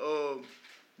 But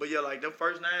yeah, like them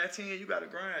first 9, 10, you gotta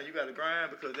grind. You gotta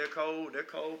grind because that cold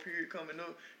period coming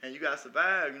up, and you gotta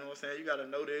survive. You know what I'm saying? You gotta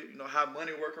know that, how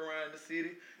money work around the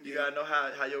city. You gotta know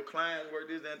how your clients work,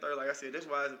 this, that, and third. Like I said, that's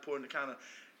why it's important to kind of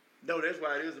know. That's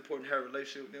why it is important to have a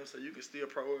relationship with them, so you can still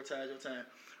prioritize your time.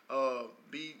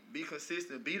 Be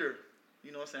consistent, be there.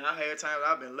 You know what I'm saying? I had times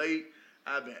I've been late,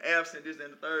 I've been absent, this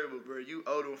and the third, but bro, you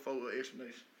owe them for an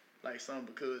explanation. Like something,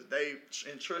 because they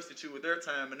entrusted you with their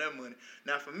time and their money.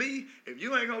 Now for me, if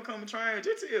you ain't gonna come and try and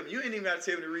just tell me, you ain't even gotta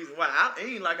tell me the reason why. It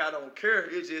ain't like I don't care.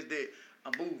 It's just that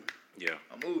I'm moving. Yeah.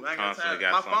 I'm moving. I ain't got time.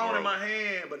 My phone in my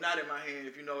hand, but not in my hand,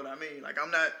 if you know what I mean. Like I'm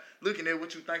not looking at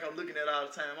what you think I'm looking at all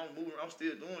the time. I'm moving. I'm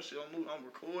still doing shit. I'm moving. I'm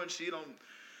recording shit.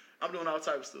 I'm doing all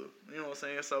type of stuff. You know what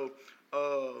I'm saying? So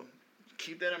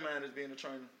keep that in mind as being a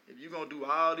trainer. If you're gonna do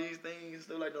all these things,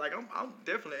 stuff like that, like I'm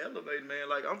definitely elevating, man.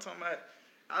 Like I'm talking about,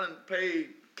 I done paid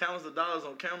countless of dollars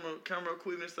on camera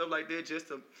equipment and stuff like that just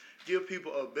to give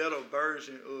people a better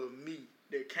version of me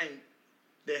that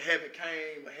haven't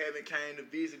came to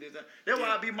visit this. That's why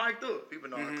I be mic'd up. People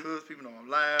know I'm cuss, people know I'm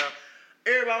loud.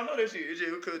 Everybody know that shit. It's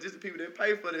just because just the people that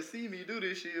pay for that see me do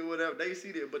this shit or whatever, they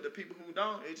see that. But the people who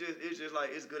don't, it's just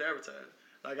like it's good advertising.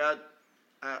 Like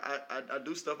I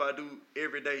do stuff I do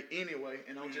every day anyway,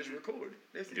 and I'm just recording.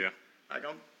 That's it. Yeah. Like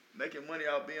I'm making money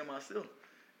out being myself.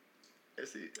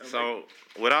 That's it. So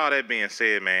with all that being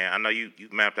said, man, I know you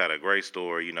mapped out a great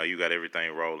story. You got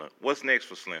everything rolling. What's next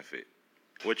for SlimFit?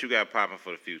 What you got popping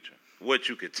for the future? What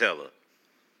you could tell her?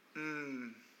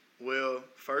 Well,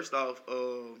 first off,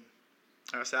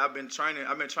 like I said, I've been training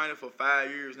for 5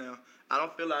 years now. I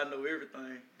don't feel like I know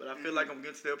everything, but I feel like I'm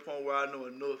getting to that point where I know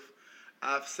enough.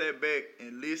 I've sat back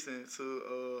and listened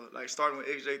to, like starting with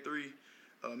XJ3,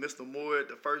 Mr. Moore,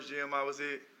 the first gym I was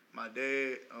at, my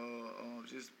dad,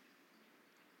 just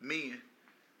men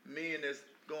that's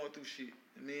going through shit,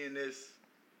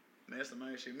 that's the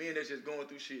main shit. Men that's just going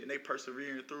through shit and they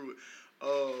persevering through it.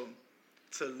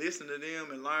 To listen to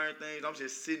them and learn things, I'm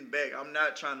just sitting back. I'm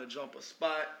not trying to jump a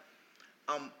spot.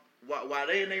 While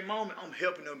they in their moment, I'm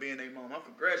helping them be in their moment. I'm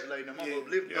congratulating them. I'm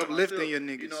uplifting your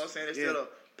niggas. You know what I'm saying? Instead of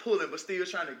pulling, but still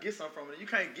trying to get something from it. You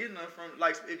can't get nothing from it.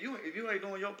 Like if you ain't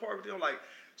doing your part with them, like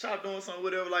try doing something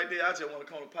whatever like that. I just want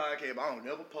to come to the podcast, but I don't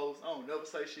never post. I don't never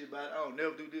say shit about it. I don't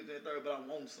never do this and that, but I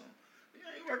want something. You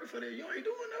ain't working for that. You ain't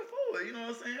doing nothing for it. You know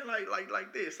what I'm saying?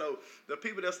 Like this. So the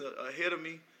people that's ahead of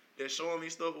me, that's showing me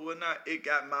stuff or whatnot, it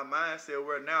got my mindset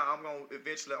where now I'm gonna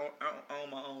eventually own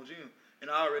my own gym,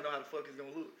 and I already know how the fuck it's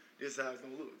gonna look. This is how it's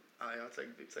gonna look. All right, I'll take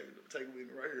it with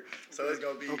me right here. So it's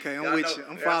gonna be okay. I'm with you.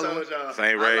 I'm following.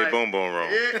 Same Ray Boom Boom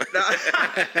Room. Yeah,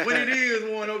 nah, when it is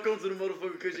one, don't come to the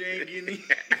motherfucker because you ain't getting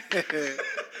it.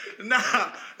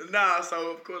 Nah.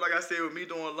 So of course, like I said, with me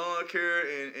doing lawn care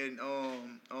and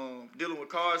dealing with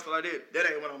cars stuff like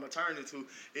that ain't what I'm gonna turn into.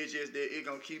 It's just that it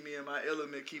gonna keep me in my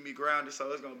element, keep me grounded.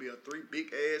 So it's gonna be a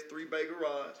 3-bay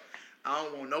garage. I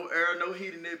don't want no air, no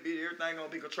heat in that bitch. Everything gonna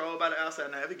be controlled by the outside.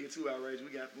 Now, if it get too outrageous,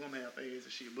 we gonna have fans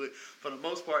and shit. But for the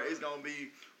most part, it's gonna be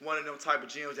one of them type of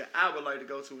gyms that I would like to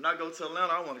go to. When I go to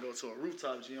Atlanta, I want to go to a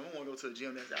rooftop gym. I want to go to a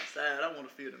gym that's outside. I want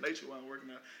to feel the nature while I'm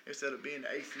working out instead of being the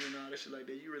AC and all that shit like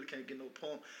that. You really can't get no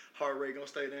pump. Heart rate gonna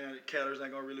stay down. The calories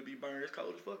ain't gonna really be burned. It's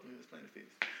cold as fuck in this Planet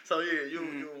Fitness. So yeah, you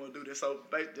don't want to do that. So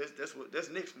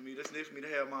that's next for me. That's next for me to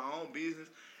have my own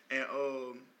business and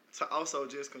to also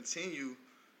just continue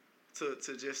to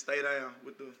just stay down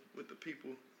with the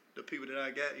people the people that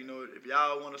I got. You know, if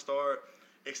y'all want to start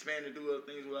expanding, do other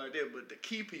things like that. But the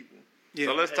key people. Yeah.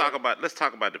 So let's talk about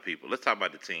the people. Let's talk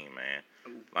about the team, man.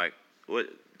 Like,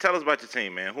 tell us about your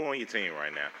team, man. Who on your team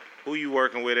right now? Who you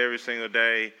working with every single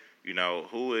day? You know,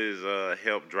 who is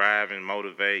help drive and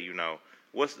motivate? You know,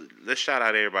 let's shout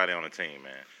out everybody on the team,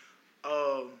 man.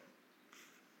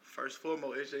 First and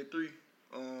foremost, SJ3.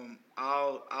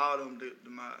 All them,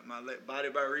 my Body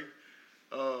by Ree.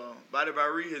 Body by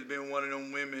Ree has been one of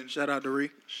them women. Shout out to Ree.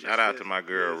 Shout out to my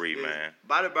girl Ree, man.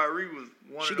 Body by Ree was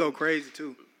one. She of them. go crazy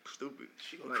too. Stupid.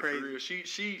 She go like, crazy. For real.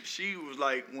 She was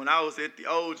like, when I was at the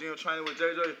old gym training with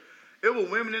JJ, it was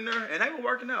women in there and they were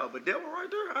working out, but that one right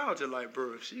there, I was just like,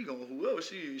 bro, she gonna whoever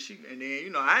she, and then you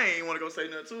know I ain't want to go say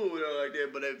nothing to her with her like that,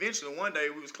 but eventually one day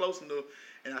we was close enough,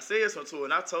 and I said something to her,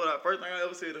 and I told her first thing I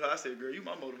ever said to her, I said, girl, you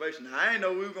my motivation. Now, I ain't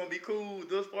know we were gonna be cool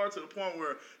this far to the point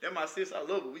where that my sis, I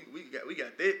love her. We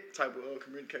got that type of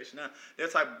communication now,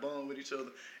 that type of bond with each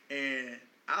other, and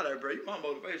I like, bro, you my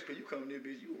motivation because you come near,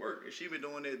 bitch, you work, and she been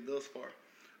doing that thus far.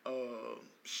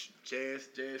 Jazz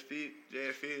Fit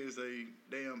is a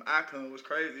damn icon. What's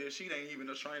crazy is she ain't even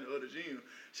a trainer of the gym.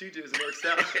 She just works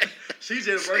out. She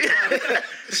just works out.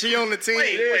 She on the team.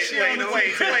 Wait.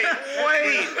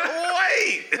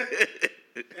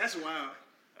 That's wild.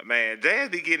 Man, Jazz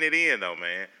be getting it in though,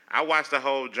 man. I watched the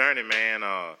whole journey, man.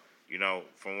 You know,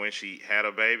 from when she had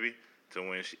a baby to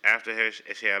when she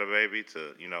had a baby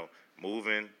to, you know,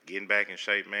 moving, getting back in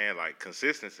shape, man. Like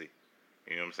consistency.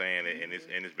 You know what I'm saying? And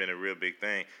it's been a real big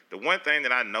thing. The one thing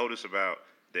that I notice about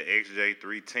the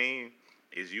XJ3 team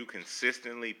is you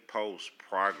consistently post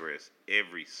progress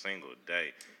every single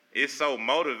day. It's so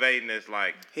motivating. It's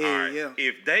like, all right,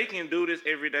 if they can do this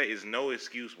every day, it's no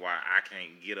excuse why I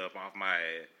can't get up off my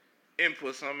ass and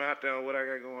put something out there on what I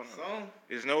got going on.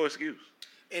 It's no excuse.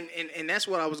 And that's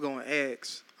what I was going to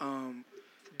ask.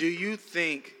 Do you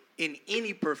think in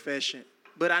any profession,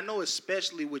 but I know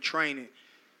especially with training,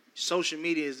 social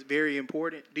media is very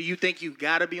important. Do you think you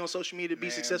got to be on social media to be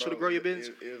successful to grow your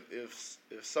business? If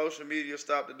social media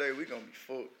stop today, we gonna be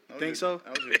fucked. Think so?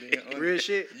 I'm just being honest. Real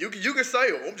shit. You can say,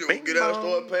 oh, I'm just gonna get out and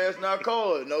start passing out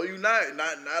cards. No, you not.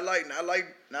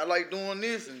 Not like doing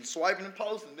this and swiping and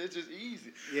posting. It's just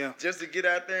easy. Yeah. Just to get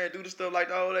out there and do the stuff like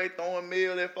they throwing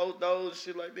mail at photos and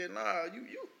shit like that. Nah, you,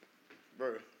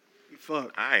 bro.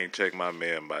 Fuck. I ain't checked my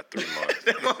mail in about 3 months.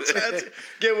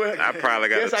 I probably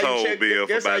got a toll bill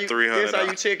for about $300. Guess how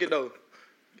you check it though?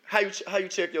 How you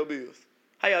check your bills?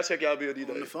 How y'all check y'all bill these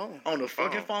days? On the phone. On the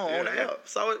fucking phone, on the app.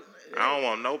 So I don't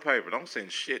want no paper. Don't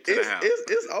send shit to the house.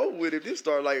 It's over with if this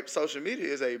start like social media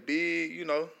is a big, you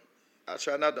know. I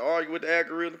try not to argue with the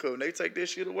algorithm because when they take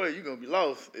this shit away, you're gonna be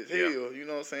lost as hell. You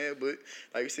know what I'm saying? But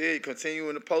like you said,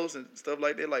 continuing to post and stuff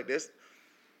like that, like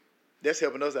that's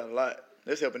helping us out a lot.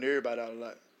 That's helping everybody out a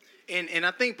lot. And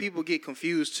I think people get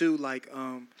confused too. Like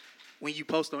when you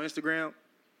post on Instagram,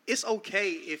 it's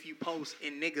okay if you post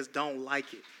and niggas don't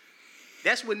like it.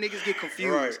 That's what niggas get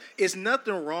confused. Right. It's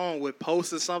nothing wrong with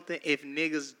posting something if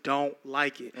niggas don't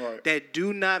like it. Right. That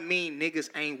do not mean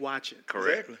niggas ain't watching.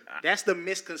 Correct. Exactly. That's the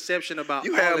misconception about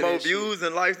You all have of more that views shit.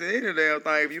 and likes than any damn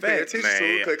thing if you pay Facts.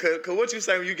 attention to it. Cause what you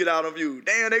say when you get out on view?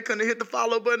 Damn, they couldn't hit the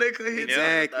follow button. They couldn't hit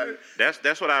Exactly.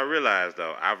 That's what I realized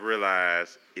though. I've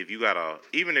realized if you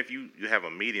even if you have a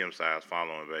medium sized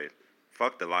following base,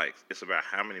 fuck the likes. It's about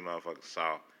how many motherfuckers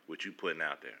saw what you putting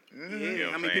out there. Mm-hmm. Yeah, You know what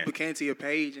how I'm many saying? people came to your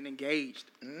page and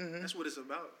engaged. Mm-hmm. That's what it's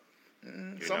about.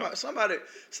 Mm-hmm.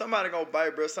 Somebody gonna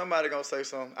bite, bro. Somebody gonna say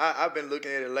something. I've been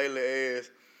looking at it lately as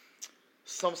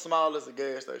some small as a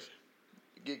gas station.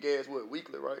 You get gas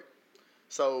weekly, right?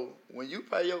 So when you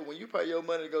pay your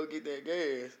money to go get that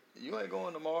gas, you ain't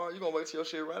going tomorrow. You gonna wait till your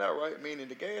shit run out, right? Meaning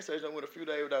the gas station went a few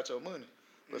days without your money.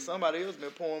 But somebody else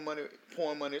been pouring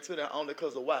money into that only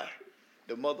because of why?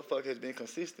 The motherfucker has been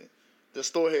consistent. The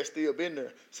store has still been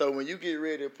there. So when you get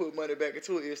ready to put money back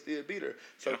into it, it'll still be there.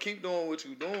 So keep doing what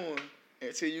you're doing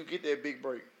until you get that big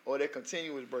break or that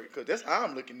continuous break. Because that's how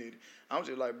I'm looking at it. I'm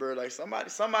just like, bro, like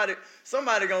somebody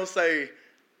gonna say,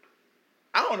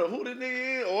 I don't know who this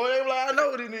nigga is, or they like, I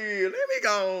know who this nigga is.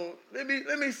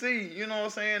 Let me see, you know what I'm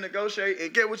saying? Negotiate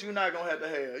and get what you're not gonna have to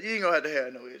have. You ain't gonna have to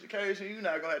have no education. You're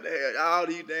not gonna have to have all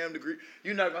these damn degrees.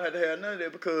 You're not gonna have to have none of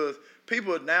that because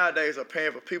people nowadays are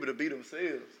paying for people to be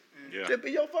themselves. Yeah. Just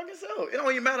be your fucking self. It don't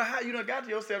even matter how you done got to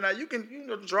yourself. Now you can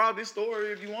draw this story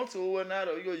if you want to or whatnot,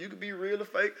 or you can be real or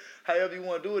fake, however you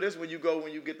want to do it. That's when you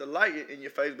get the light in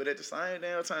your face. But at the same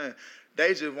damn time,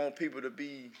 they just want people to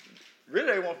be.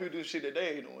 Really, they want people to do shit that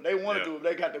they ain't doing. They want to do it.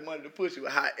 They got the money to push you.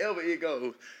 However it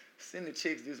goes, send the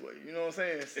checks this way. You know what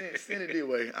I'm saying? Send it this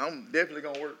way. I'm definitely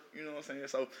gonna work. You know what I'm saying?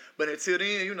 So, but until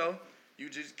then, you you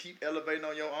just keep elevating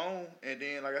on your own, and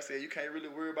then, like I said, you can't really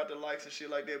worry about the likes and shit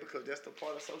like that because that's the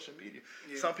part of social media.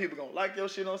 Yeah. Some people gonna like your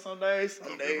shit on some days.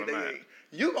 Some days they ain't.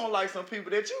 You gonna like some people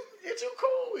that you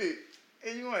cool with.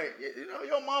 And you ain't, you know,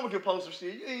 your mama can post some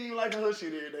shit. You ain't even liking her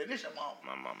shit every day. This your mama.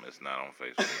 My mama is not on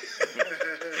Facebook,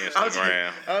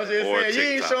 Instagram, I was just or saying, TikTok. you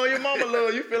ain't showing your mama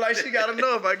love. You feel like she got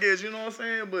enough, I guess. You know what I'm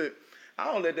saying? But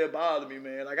I don't let that bother me,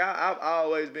 man. Like, I've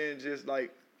always been just,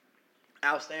 like,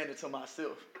 outstanding to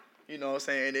myself. You know what I'm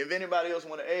saying? And if anybody else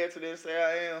want to add to this, say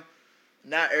I am,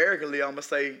 not arrogantly, I'm going to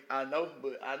say I know,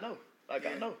 but I know. Like,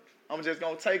 I know. I'm just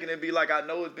going to take it and be like, I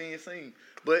know it's being seen.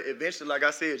 But eventually, like I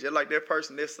said, just like that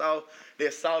person that saw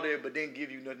that but didn't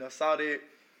give you nothing, saw that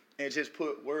and just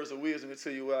put words of wisdom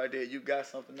into you out there, you got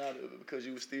something out of it because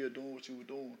you were still doing what you were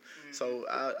doing. Mm-hmm. So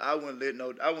I wouldn't let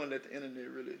the internet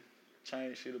really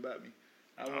change shit about me.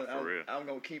 I'm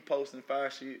gonna keep posting fire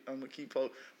shit. I'm gonna keep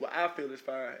post what I feel is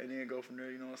fire and then go from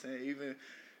there. You know what I'm saying? Even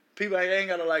people ain't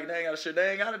gotta like, they ain't gotta shit. They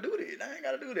ain't gotta do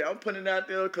that. I'm putting it out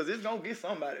there because it's gonna get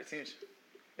somebody's attention.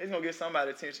 It's gonna get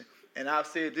somebody's attention. And I've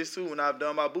said this too when I've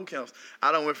done my boot camps.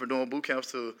 I done went from doing boot camps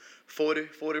to 40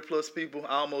 plus people,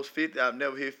 almost 50. I've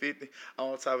never hit 50.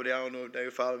 On top of that, I don't know if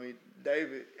David follow me.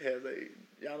 David has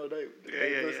y'all know David?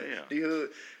 Yeah. D-Hood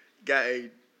got a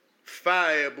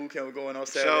fire boot camp going on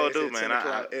Saturday. Sure at do, 10 man.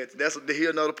 o'clock. He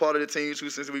another part of the team too,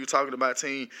 since we were talking about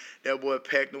team. That boy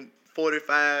packed them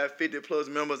 45, 50 plus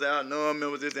members out,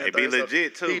 non-members, this and that. They be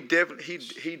legit too. He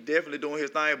definitely doing his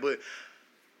thing, but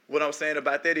what I'm saying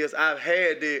about that is I've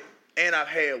had that, and I've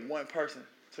had one person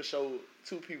to show,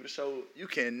 two people to show. You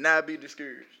cannot be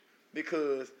discouraged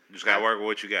because you just gotta work with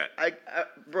what you got.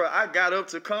 I got up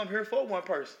to come here for one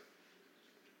person.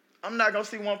 I'm not gonna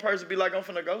see one person be like, I'm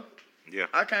finna go. Yeah.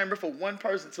 I came here for one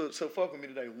person to fuck with me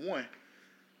today. One.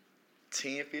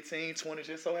 10, 15, 20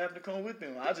 just so happened to come with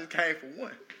them. I just came for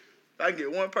one. If I get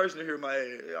one person to hear my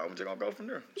ass, I'm just gonna go from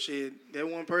there. Shit, that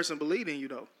one person believed in you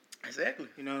though. Exactly.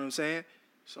 You know what I'm saying?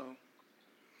 So,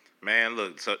 man,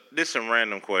 look, so this is some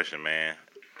random question, man.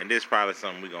 And this is probably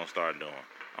something we're going to start doing.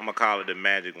 I'm going to call it the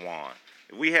magic wand.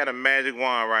 If we had a magic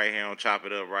wand right here on Chop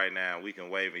It Up right now, we can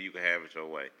wave it, you can have it your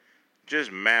way.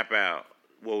 Just map out,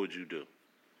 what would you do?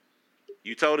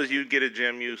 You told us you'd get a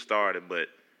gym you started, but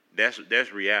that's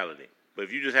reality. But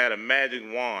if you just had a magic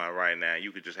wand right now,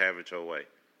 you could just have it your way.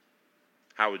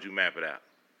 How would you map it out?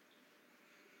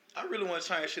 I really want to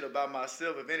change shit about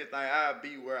myself. If anything, I'd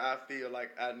be where I feel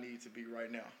like I need to be right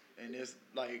now. And it's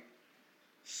like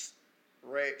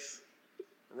racks,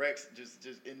 just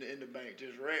in the bank,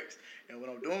 just racks. And what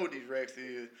I'm doing with these racks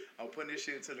is I'm putting this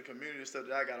shit into the community, stuff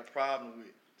that I got a problem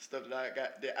with, stuff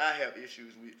that I have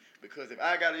issues with. Because if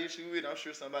I got an issue with it, I'm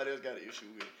sure somebody else got an issue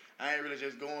with it. I ain't really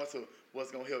just going to what's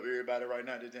gonna help everybody right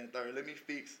now, this and third. Let me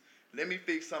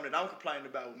fix something that I'm complaining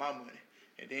about with my money.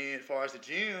 And then as far as the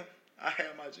gym, I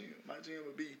have my gym. My gym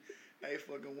would be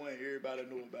A1. Everybody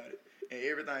know about it. And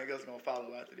everything else going to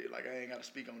follow after that. Like, I ain't got to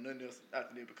speak on nothing else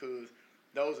after that because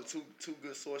those are two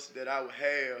good sources that I would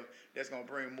have that's going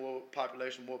to bring more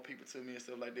population, more people to me and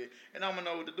stuff like that. And I'm going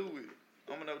to know what to do with it.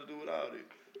 I'm going to know what to do with all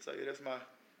that. So, yeah, that's my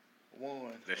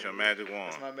wand. That's your magic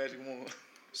wand. That's my magic wand.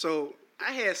 So,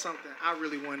 I had something I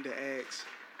really wanted to ask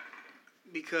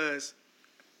because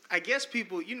I guess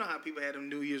people, you know how people had them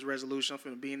New Year's resolutions.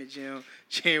 I'm finna be in the gym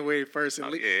January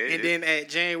 1st. And then at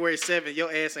January 7th, your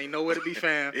ass ain't nowhere to be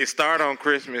found. It start on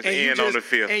Christmas and end on the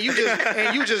 5th. And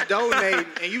you just donate.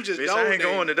 And you just Bitch, donate. I ain't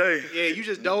going today. Yeah, you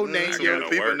just donate. Your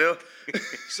people know.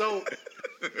 So,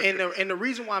 and the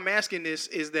reason why I'm asking this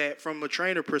is that from a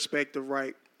trainer perspective,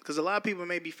 right? Because a lot of people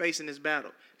may be facing this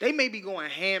battle. They may be going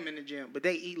ham in the gym, but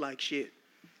they eat like shit.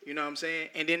 You know what I'm saying?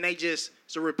 And then it's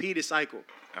a repeated cycle.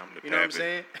 You know what I'm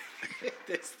saying?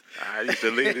 I used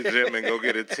to leave the gym and go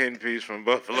get a 10-piece from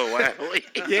Buffalo Wild Wings.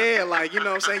 Yeah, like, you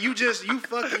know what I'm saying? You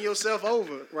fucking yourself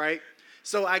over, right?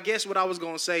 So I guess what I was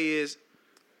going to say is,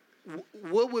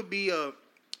 what would be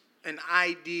an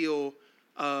ideal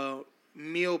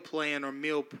meal plan or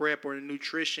meal prep or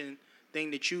nutrition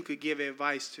thing that you could give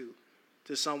advice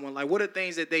to someone? Like, what are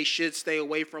things that they should stay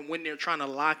away from when they're trying to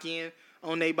lock in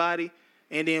on their body?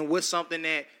 And then what's something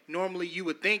that normally you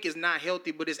would think is not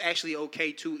healthy, but it's actually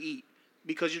okay to eat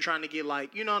because you're trying to get,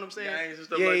 like, you know what I'm saying? Gangs and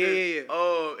stuff like that. Yeah.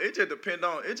 Oh, it just depend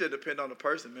on the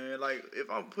person, man. Like, if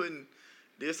I'm putting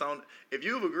this on, if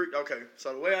you've agreed, okay.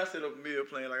 So the way I set up a meal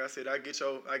plan, like I said, I get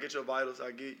your vitals,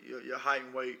 I get your height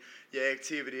and weight, your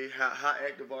activity, how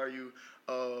active are you,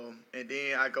 and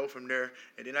then I go from there,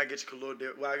 and then I get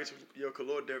your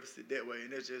caloric deficit that way,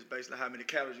 and it's just basically how many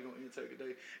calories you're gonna intake a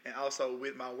day, and also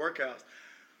with my workouts,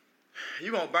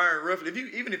 you're gonna burn roughly,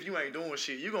 even if you ain't doing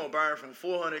shit, you're gonna burn from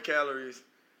 400 calories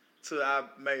till I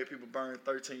made people burn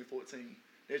 13, 14.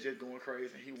 They're just going crazy.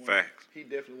 He won. Facts. He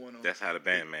definitely won on. That's how the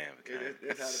band man became.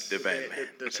 That's how the band man.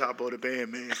 The Chapo, the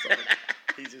band man started.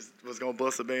 He just was gonna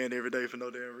bust a band every day for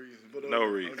no damn reason. But, no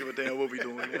reason. I don't give a damn what we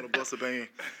doing. We wanna bust a band.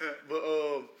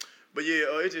 But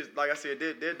yeah, it just like I said,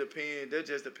 that depends. That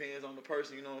just depends on the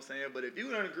person. You know what I'm saying? But if you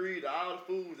don't agree to all the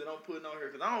foods that I'm putting on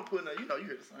here, because I don't put no, you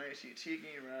hear the same shit,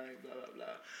 chicken, right, blah blah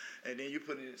blah, and then you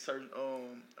put in certain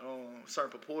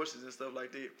certain proportions and stuff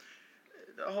like that.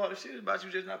 The hardest shit is about you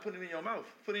just not putting it in your mouth.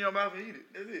 Put it in your mouth and eat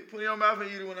it. That's it. Put it in your mouth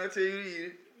and eat it when I tell you to eat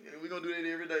it. And we're gonna do that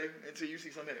every day until you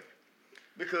see something happen.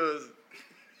 Because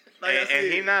like I said,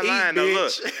 and he not lying though.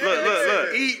 Look.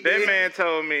 Eat, that bitch. man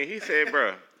told me, he said,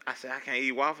 bro, I said, I can't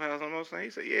eat Waffle House on those things.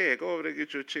 He said, yeah, go over there and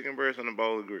get you a chicken breast and a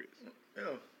bowl of grits. Yeah.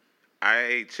 I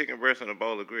ate chicken breast and a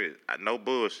bowl of grits. No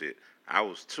bullshit. I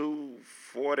was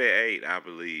 248, I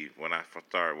believe, when I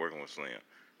started working with Slim.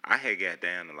 I had got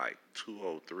down to like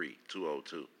 203,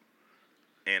 202.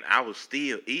 And I was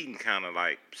still eating kind of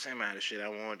like same amount of shit I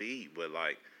wanted to eat. But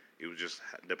like, it was just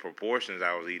the proportions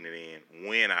I was eating it in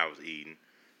when I was eating,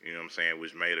 you know what I'm saying,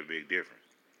 which made a big difference.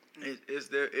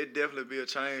 It definitely be a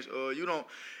change.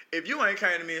 If you ain't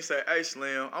came to me and say, hey,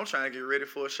 Slim, I'm trying to get ready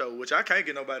for a show, which I can't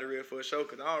get nobody ready for a show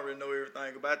because I don't really know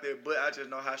everything about that, but I just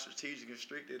know how strategic and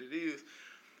strict that it is.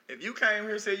 If you came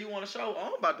here and said you want a show,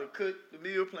 I'm about to cut the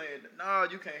meal plan. Nah,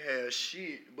 you can't have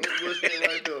shit. But what's that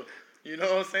right there? You know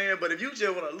what I'm saying? But if you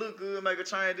just want to look good, make a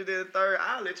change, do that third,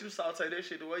 I'll let you saute that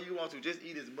shit the way you want to. Just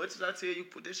eat as much as I tell you.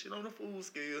 Put this shit on the food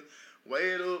scale.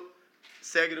 Weigh it up.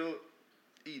 Sack it up.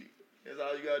 Eat it. That's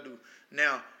all you got to do.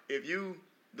 Now, if you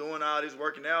doing all this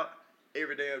working out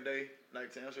every damn day,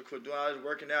 like Tam said, doing all this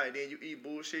working out, and then you eat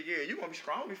bullshit, yeah, you going to be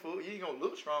strong before. You ain't going to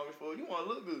look strong before. You want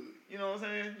to look good. You know what I'm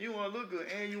saying? You want to look good,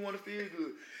 and you want to feel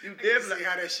good. You definitely see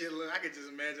how that shit look. I can just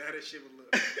imagine how that shit would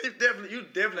look. you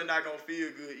definitely not going to feel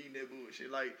good eating that bullshit.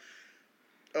 Like,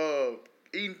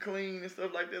 eating clean and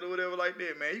stuff like that or whatever like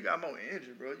that, man, you got more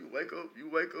energy, bro. You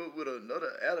wake up with another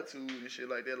attitude and shit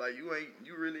like that. Like you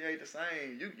really ain't the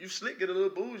same. You slick get a little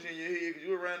bougie in your head because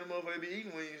you around the motherfucker be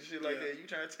eating wings and shit like that. You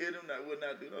trying to tell them what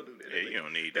not do. Don't do that. Yeah, you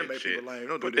don't need that shit.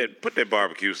 Don't Put that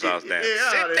barbecue sauce down. Sit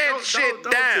that shit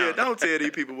down. Don't tell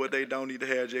these people what they don't need to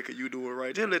have just because you do it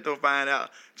right. Just let them find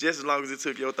out. Just as long as it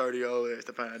took your 30-year-old ass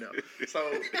to find out. So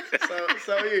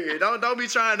yeah, don't be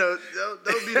trying to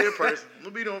don't be that person.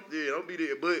 Don't be there.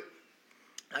 But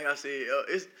like I said,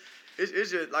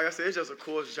 it's just like I said, it's just a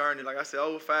course journey. Like I said,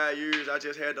 over 5 years, I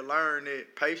just had to learn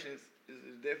that patience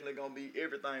is definitely gonna be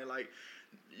everything. Like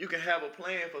you can have a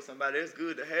plan for somebody, it's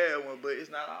good to have one, but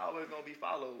it's not always gonna be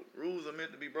followed. Rules are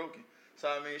meant to be broken. So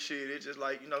I mean, shit, it's just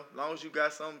like, as long as you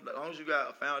got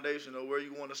a foundation of where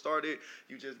you want to start it,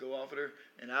 you just go off of there.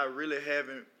 And I really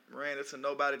haven't ran into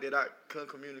nobody that I couldn't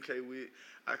communicate with.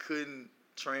 I couldn't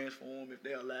transform if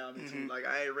they allow me to. Like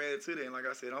I ain't ran into that. And like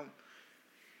I said, I'm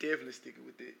definitely sticking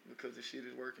with it because the shit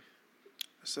is working.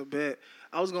 So bet.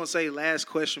 I was gonna say last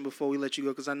question before we let you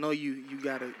go because I know you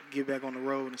gotta get back on the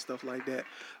road and stuff like that.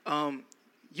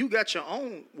 You got your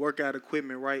own workout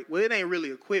equipment, right? Well, it ain't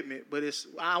really equipment, but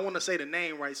I want to say the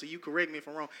name right, so you correct me if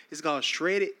I'm wrong. It's called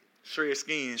Shred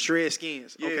Skins.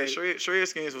 Yeah, Okay. Shred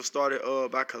Skins was started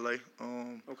by Calais.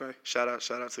 Okay. Shout out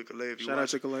to Calais. Shout out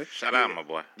to Calais. Shout out, my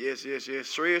boy. Yes.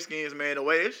 Shred Skins, man. The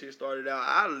way that shit started out,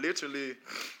 I literally,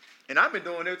 and I've been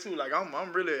doing that too. Like I'm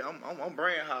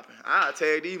brand hopping. I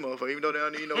tag these motherfuckers, even though they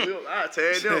don't need no help. I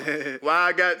tag them. Why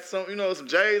I got some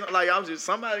J's. Like I'm just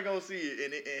somebody gonna see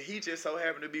it, and he just so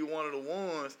happened to be one of the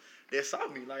ones that saw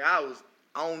me. Like I was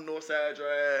on Northside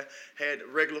Drive, had the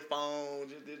regular phone,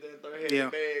 just did that thing, had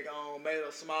the bag on, made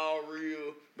a small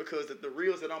reel because the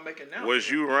reels that I'm making now. Was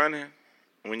you running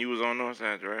when you was on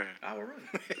Northside Drive? I was running.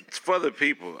 It's for the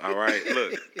people, all right?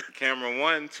 Look, camera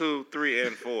 1, 2, 3,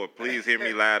 and 4. Please hear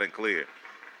me loud and clear.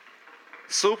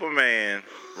 Superman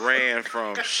ran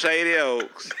from Shady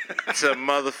Oaks to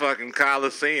motherfucking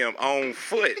Coliseum on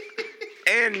foot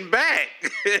and back.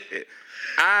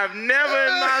 I've never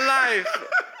in my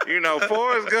life,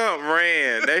 Forrest Gump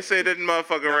ran. They said that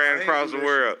motherfucker ran across the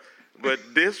world. But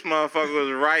this motherfucker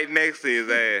was right next to his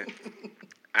ass.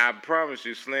 I promise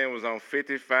you, Slim was on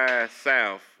 55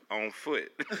 South on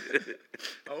foot.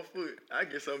 On foot. I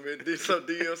get some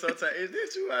DM sometimes. Is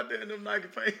this you out there in them Nike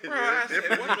pants? Bro, I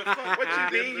said, what the fuck?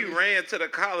 What you mean you ran to the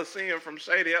Coliseum from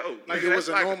Shady Oaks? Like it was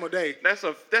a normal day. That's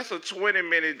a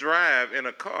 20-minute drive in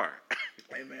a car.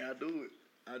 Hey, man, I do it.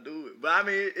 But, I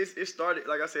mean, it started,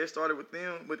 like I said, it started with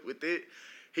them. With it,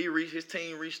 his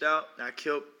team reached out, and I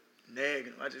kept nagging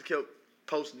him. I just kept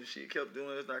posting this shit, kept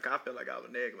doing this. Like, I felt like I was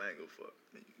nagging. I ain't go fuck.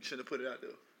 You shouldn't have put it out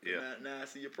there. Yeah. Now I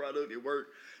see your product. It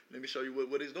worked. Let me show you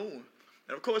what it's doing.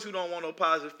 And of course, he don't want no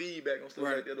positive feedback on stuff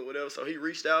like that or whatever. So he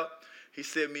reached out. He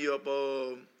set me up.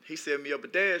 He set me up a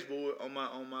dashboard on my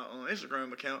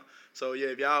Instagram account. So yeah,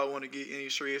 if y'all want to get any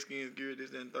shred skins gear,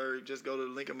 this and third, just go to the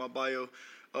link in my bio.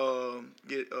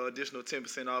 Get additional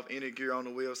 10% off any gear on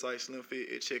the website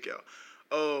SlimFit at checkout.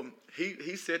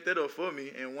 He set that up for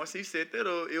me, and once he set that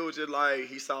up, it was just like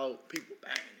he saw people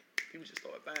buying it. People just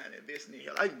started buying it, investing in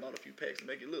it. I even bought a few packs to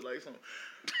make it look like something.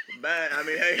 Buying, I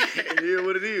mean, hey, it is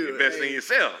what it is. Investing in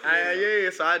yourself. Yeah,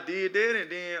 so I did that,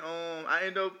 and then I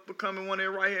ended up becoming one of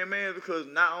the right-hand man because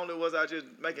not only was I just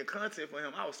making content for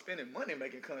him, I was spending money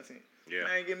making content. Yeah.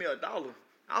 Man, give me $1.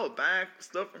 I was buying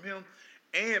stuff from him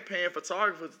and paying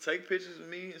photographers to take pictures of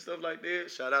me and stuff like that.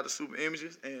 Shout out to Super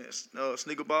Images and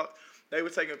Sneaker Box. They were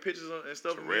taking pictures and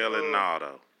stuff of me. Terrell and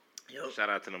Nardo. Yep. Shout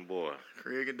out to them boys.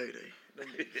 Craig and Day Day.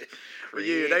 But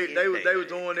yeah, they was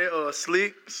doing that.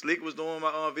 Slick was doing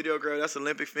my videography. That's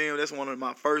Olympic film. That's one of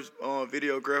my first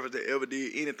videographers that ever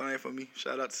did anything for me.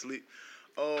 Shout out to Slick.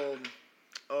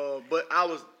 But I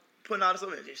was putting out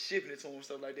stuff and just shipping it to them,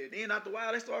 stuff like that. Then after a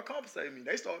while, they started compensating me.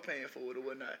 They started paying for it or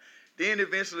whatnot. Then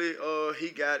eventually, he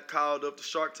got called up to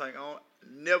Shark Tank. I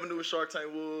never knew what Shark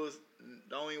Tank was.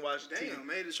 Don't even watch TV. Damn,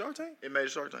 made it Shark Tank? It made a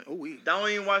Shark Tank. Oh, we. Don't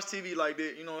even watch TV like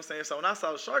that, you know what I'm saying? So when I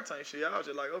saw the Shark Tank shit, I was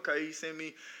just like, okay, he sent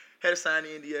me, had to sign the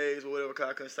NDAs or whatever, because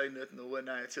I couldn't say nothing or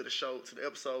whatnot until the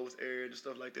episode was aired and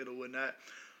stuff like that or whatnot.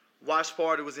 Watch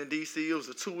party was in D.C. It was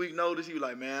a 2-week notice. He was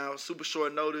like, man, I was super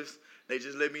short notice. They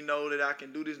just let me know that I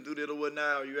can do this and do that or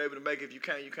whatnot. Are you able to make it? If you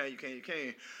can, you can, you can, you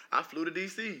can. I flew to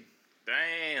D.C.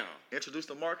 Damn. Introduced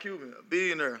to Mark Cuban, a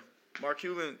billionaire. Mark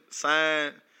Cuban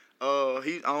signed.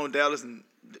 He owned Dallas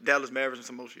Mavericks and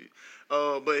some more shit.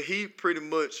 But he pretty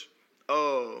much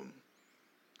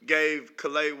gave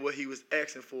Calais what he was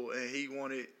asking for, and he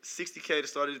wanted $60K to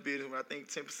start his business with, I think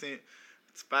 10%,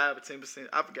 it's 5 or 10%.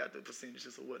 I forgot the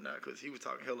percentages or whatnot because he was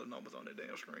talking hella numbers on that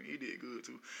damn screen. He did good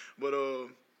too. But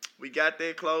we got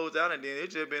that closed out, and then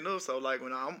it just been up. So, like,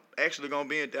 when I'm actually going to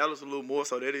be in Dallas a little more,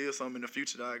 so that is something in the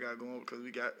future that I got going because we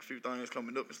got a few things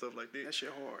coming up and stuff like that. That shit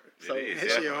hard. So, that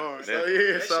shit hard.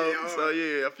 So,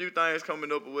 yeah, a few things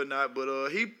coming up and whatnot. But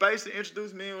he basically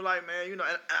introduced me and was like, man, you know,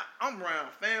 and I'm around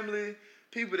family,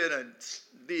 people that done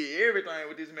did everything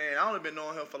with this man. I only been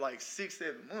knowing him for like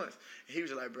 6-7 months. And he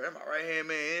was just like, bro, my right hand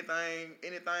man,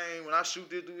 anything, when I shoot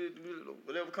this, do this,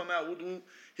 whatever come out, whoop,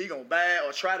 he gonna buy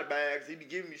or try to buy because he be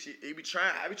giving me shit. He be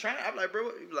trying. I be trying. I be like, bro,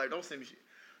 he be like, don't send me shit.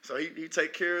 So he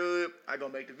take care of it. I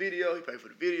gonna make the video. He pay for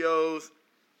the videos.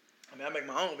 I mean, I make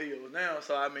my own videos now.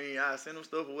 So, I mean, I send him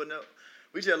stuff or whatnot.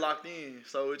 We just locked in.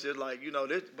 So, it's just like, you know,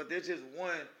 but there's just one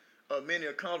of many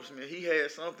accomplishments. He had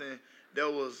something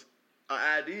that was an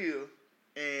idea,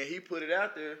 and he put it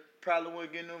out there. Probably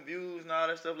wasn't getting them views and all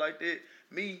that stuff like that.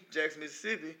 Me, Jackson,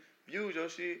 Mississippi, viewed your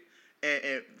shit,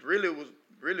 and really was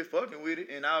really fucking with it.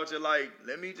 And I was just like,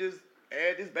 let me just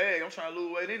add this bag. I'm trying to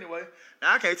lose weight anyway.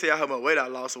 Now, I can't tell you how much weight I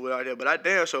lost or without that, but I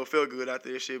damn sure felt good out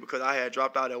there shit because I had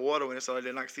dropped out that water when it started,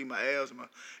 and I could see my abs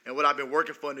and what I've been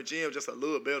working for in the gym just a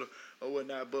little better or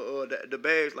whatnot. But the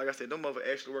bags, like I said, them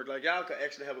motherfuckers actually work. Like, y'all could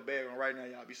actually have a bag on right now,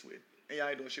 y'all be sweating. And y'all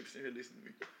ain't doing shit sitting here listening to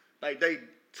me. Like, they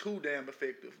too damn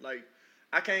effective. Like,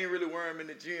 I can't really wear them in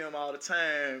the gym all the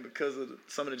time because of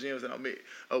some of the gyms that I'm at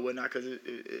or whatnot because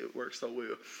it works so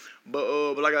well.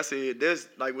 But like I said, there's,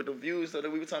 like, with the views that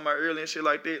we were talking about earlier and shit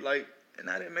like that, like, and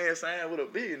now that man signed with a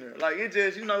billionaire. Like, it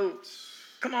just, you know,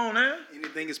 come on now.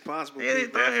 Anything is possible. Anything,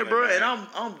 bro. Man. And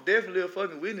I'm definitely a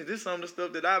fucking witness. This is some of the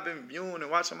stuff that I've been viewing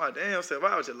and watching my damn self.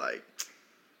 I was just like,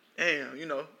 damn, you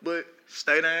know. But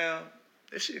stay down.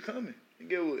 That shit coming. You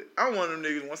get what? I'm one of them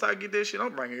niggas. Once I get that shit,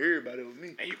 I'm bringing everybody with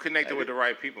me. And you connected with the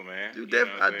right people, man.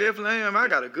 I definitely am. I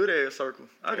got a good ass circle.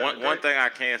 One thing I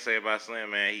can say about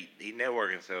Slim, man, he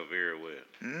networking himself very well.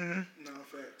 Mm-hmm. No,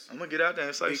 facts. I'm gonna get out there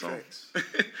and say something.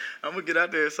 I'm gonna get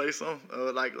out there and say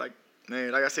something. Like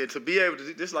I said, to be able to,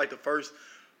 this is like the first.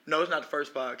 No, it's not the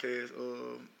first podcast.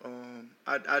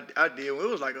 I did. It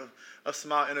was like a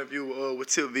small interview with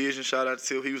Tip Vision. Shout out to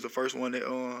Tip. He was the first one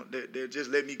that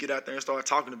just let me get out there and start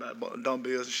talking about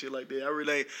dumbbells and shit like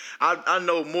that. I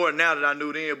know more now than I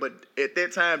knew then, but at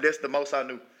that time, that's the most I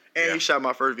knew. And he shot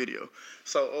my first video.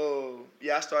 So,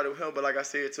 I started with him. But like I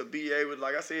said, to be able,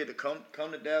 like I said, to come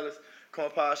to Dallas, come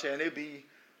on podcast, and it be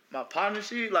my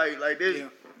partnership, like this. Yeah.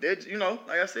 That, you know,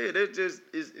 like I said, that just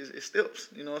is steps.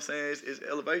 You know what I'm saying? It's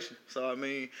elevation. So, I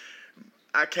mean,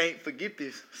 I can't forget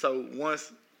this. So,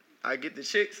 once I get the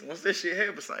checks, once that shit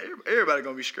happens, like, everybody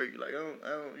gonna be straight. Like, I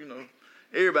don't, you know,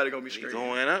 everybody gonna be straight.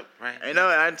 Going up, right? Ain't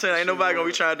nobody gonna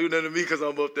be trying to do nothing to me because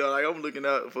I'm up there. Like, I'm looking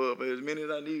out for as many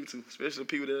as I need to, especially the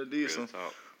people that I did some.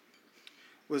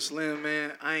 With Slim,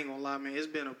 man, I ain't gonna lie, man. It's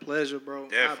been a pleasure, bro.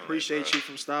 Definitely, I appreciate bro. you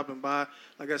from stopping by.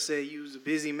 Like I said, you was a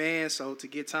busy man, so to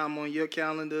get time on your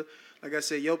calendar, like I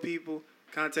said, your people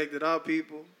contacted our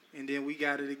people, and then we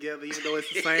got it together, even though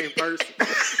it's the same person.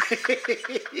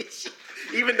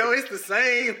 Even though it's the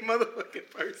same motherfucking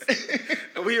person.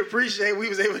 And we appreciate we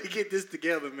was able to get this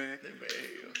together, man.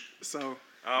 So.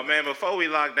 Man, before we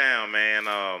lock down, man,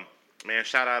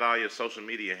 shout out all your social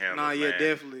media handles, Nah, yeah, man.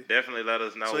 definitely. Definitely let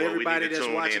us know So what we everybody need to that's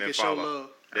tune watching in can and show follow. love.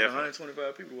 Definitely.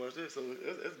 125 people watch this, so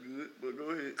that's good. But go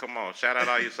ahead. Come on, shout out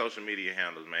all your social media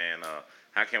handles, man.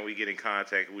 How can we get in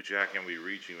contact with you? How can we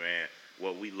reach you, man?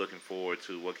 What we looking forward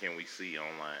to? What can we see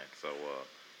online? So,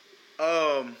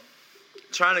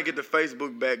 trying to get the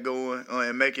Facebook back going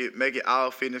and make it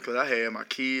all fitness, because I had my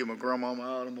kid, my grandmama,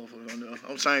 all them motherfuckers on there.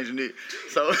 I'm changing it.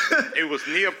 So it was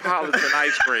Neapolitan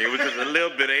ice cream, which is a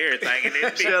little bit of everything in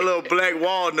it. she had a little black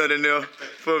walnut in there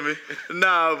for me.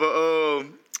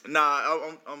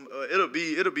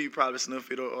 It'll be probably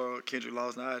SlimFXT or Kendrick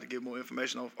Laws. Now I have to get more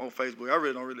information on Facebook. I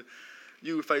really don't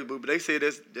use Facebook, but they say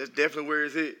that's definitely where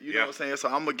it's at. You know what I'm saying? So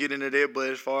I'm gonna get into that. But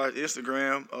as far as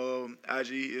Instagram,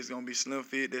 IG is gonna be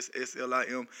SlimFXT. That's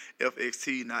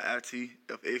SlimFXT, not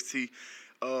ITFXT.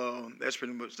 That's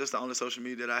pretty much the only social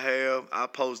media that I have. I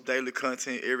post daily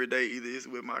content every day. Either it's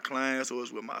with my clients or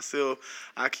it's with myself.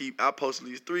 I post at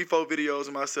least 3-4 videos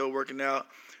of myself working out.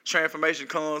 Transformation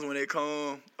comes when it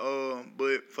comes.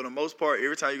 But for the most part,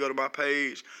 every time you go to my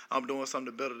page, I'm doing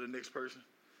something to better the next person.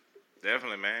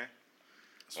 Definitely, man.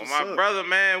 Well, What's my up? brother,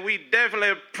 man, we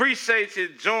definitely appreciate you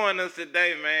joining us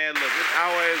today, man. Look, it's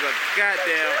always a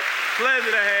goddamn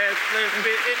pleasure to have SlimFXT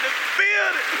in the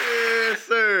building. Yes,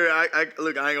 sir.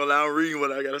 Look, I ain't gonna lie, I'm reading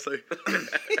what I gotta say.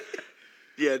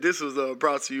 Yeah, this was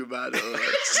brought to you by the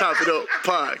Chop It Up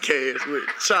podcast with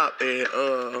Chop and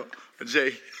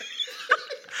Jay.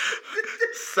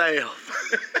 Sam.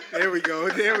 There we go.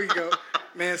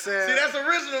 Man, Sam. See, that's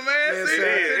original, man. Man, See, Sam.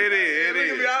 It is. Look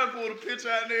at me, I pulled a picture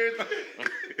out and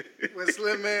everything. Well,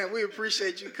 Slim, man, we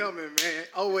appreciate you coming, man.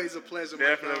 Always a pleasure,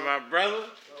 Definitely, my dog. my brother.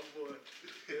 Oh, boy.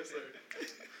 Yes, sir.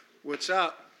 Well,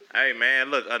 Chop. Hey,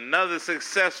 man, look, another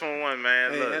successful one,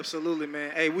 man. Hey, Look. absolutely,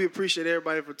 man. Hey, we appreciate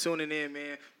everybody for tuning in,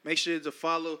 man. Make sure to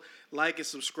follow, like, and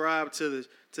subscribe to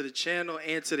the channel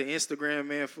and to the Instagram,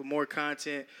 man, for more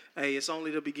content. Hey, it's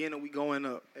only the beginning. We going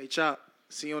up. Hey, Chop.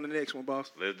 See you on the next one,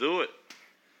 boss. Let's do it.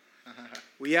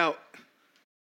 We out.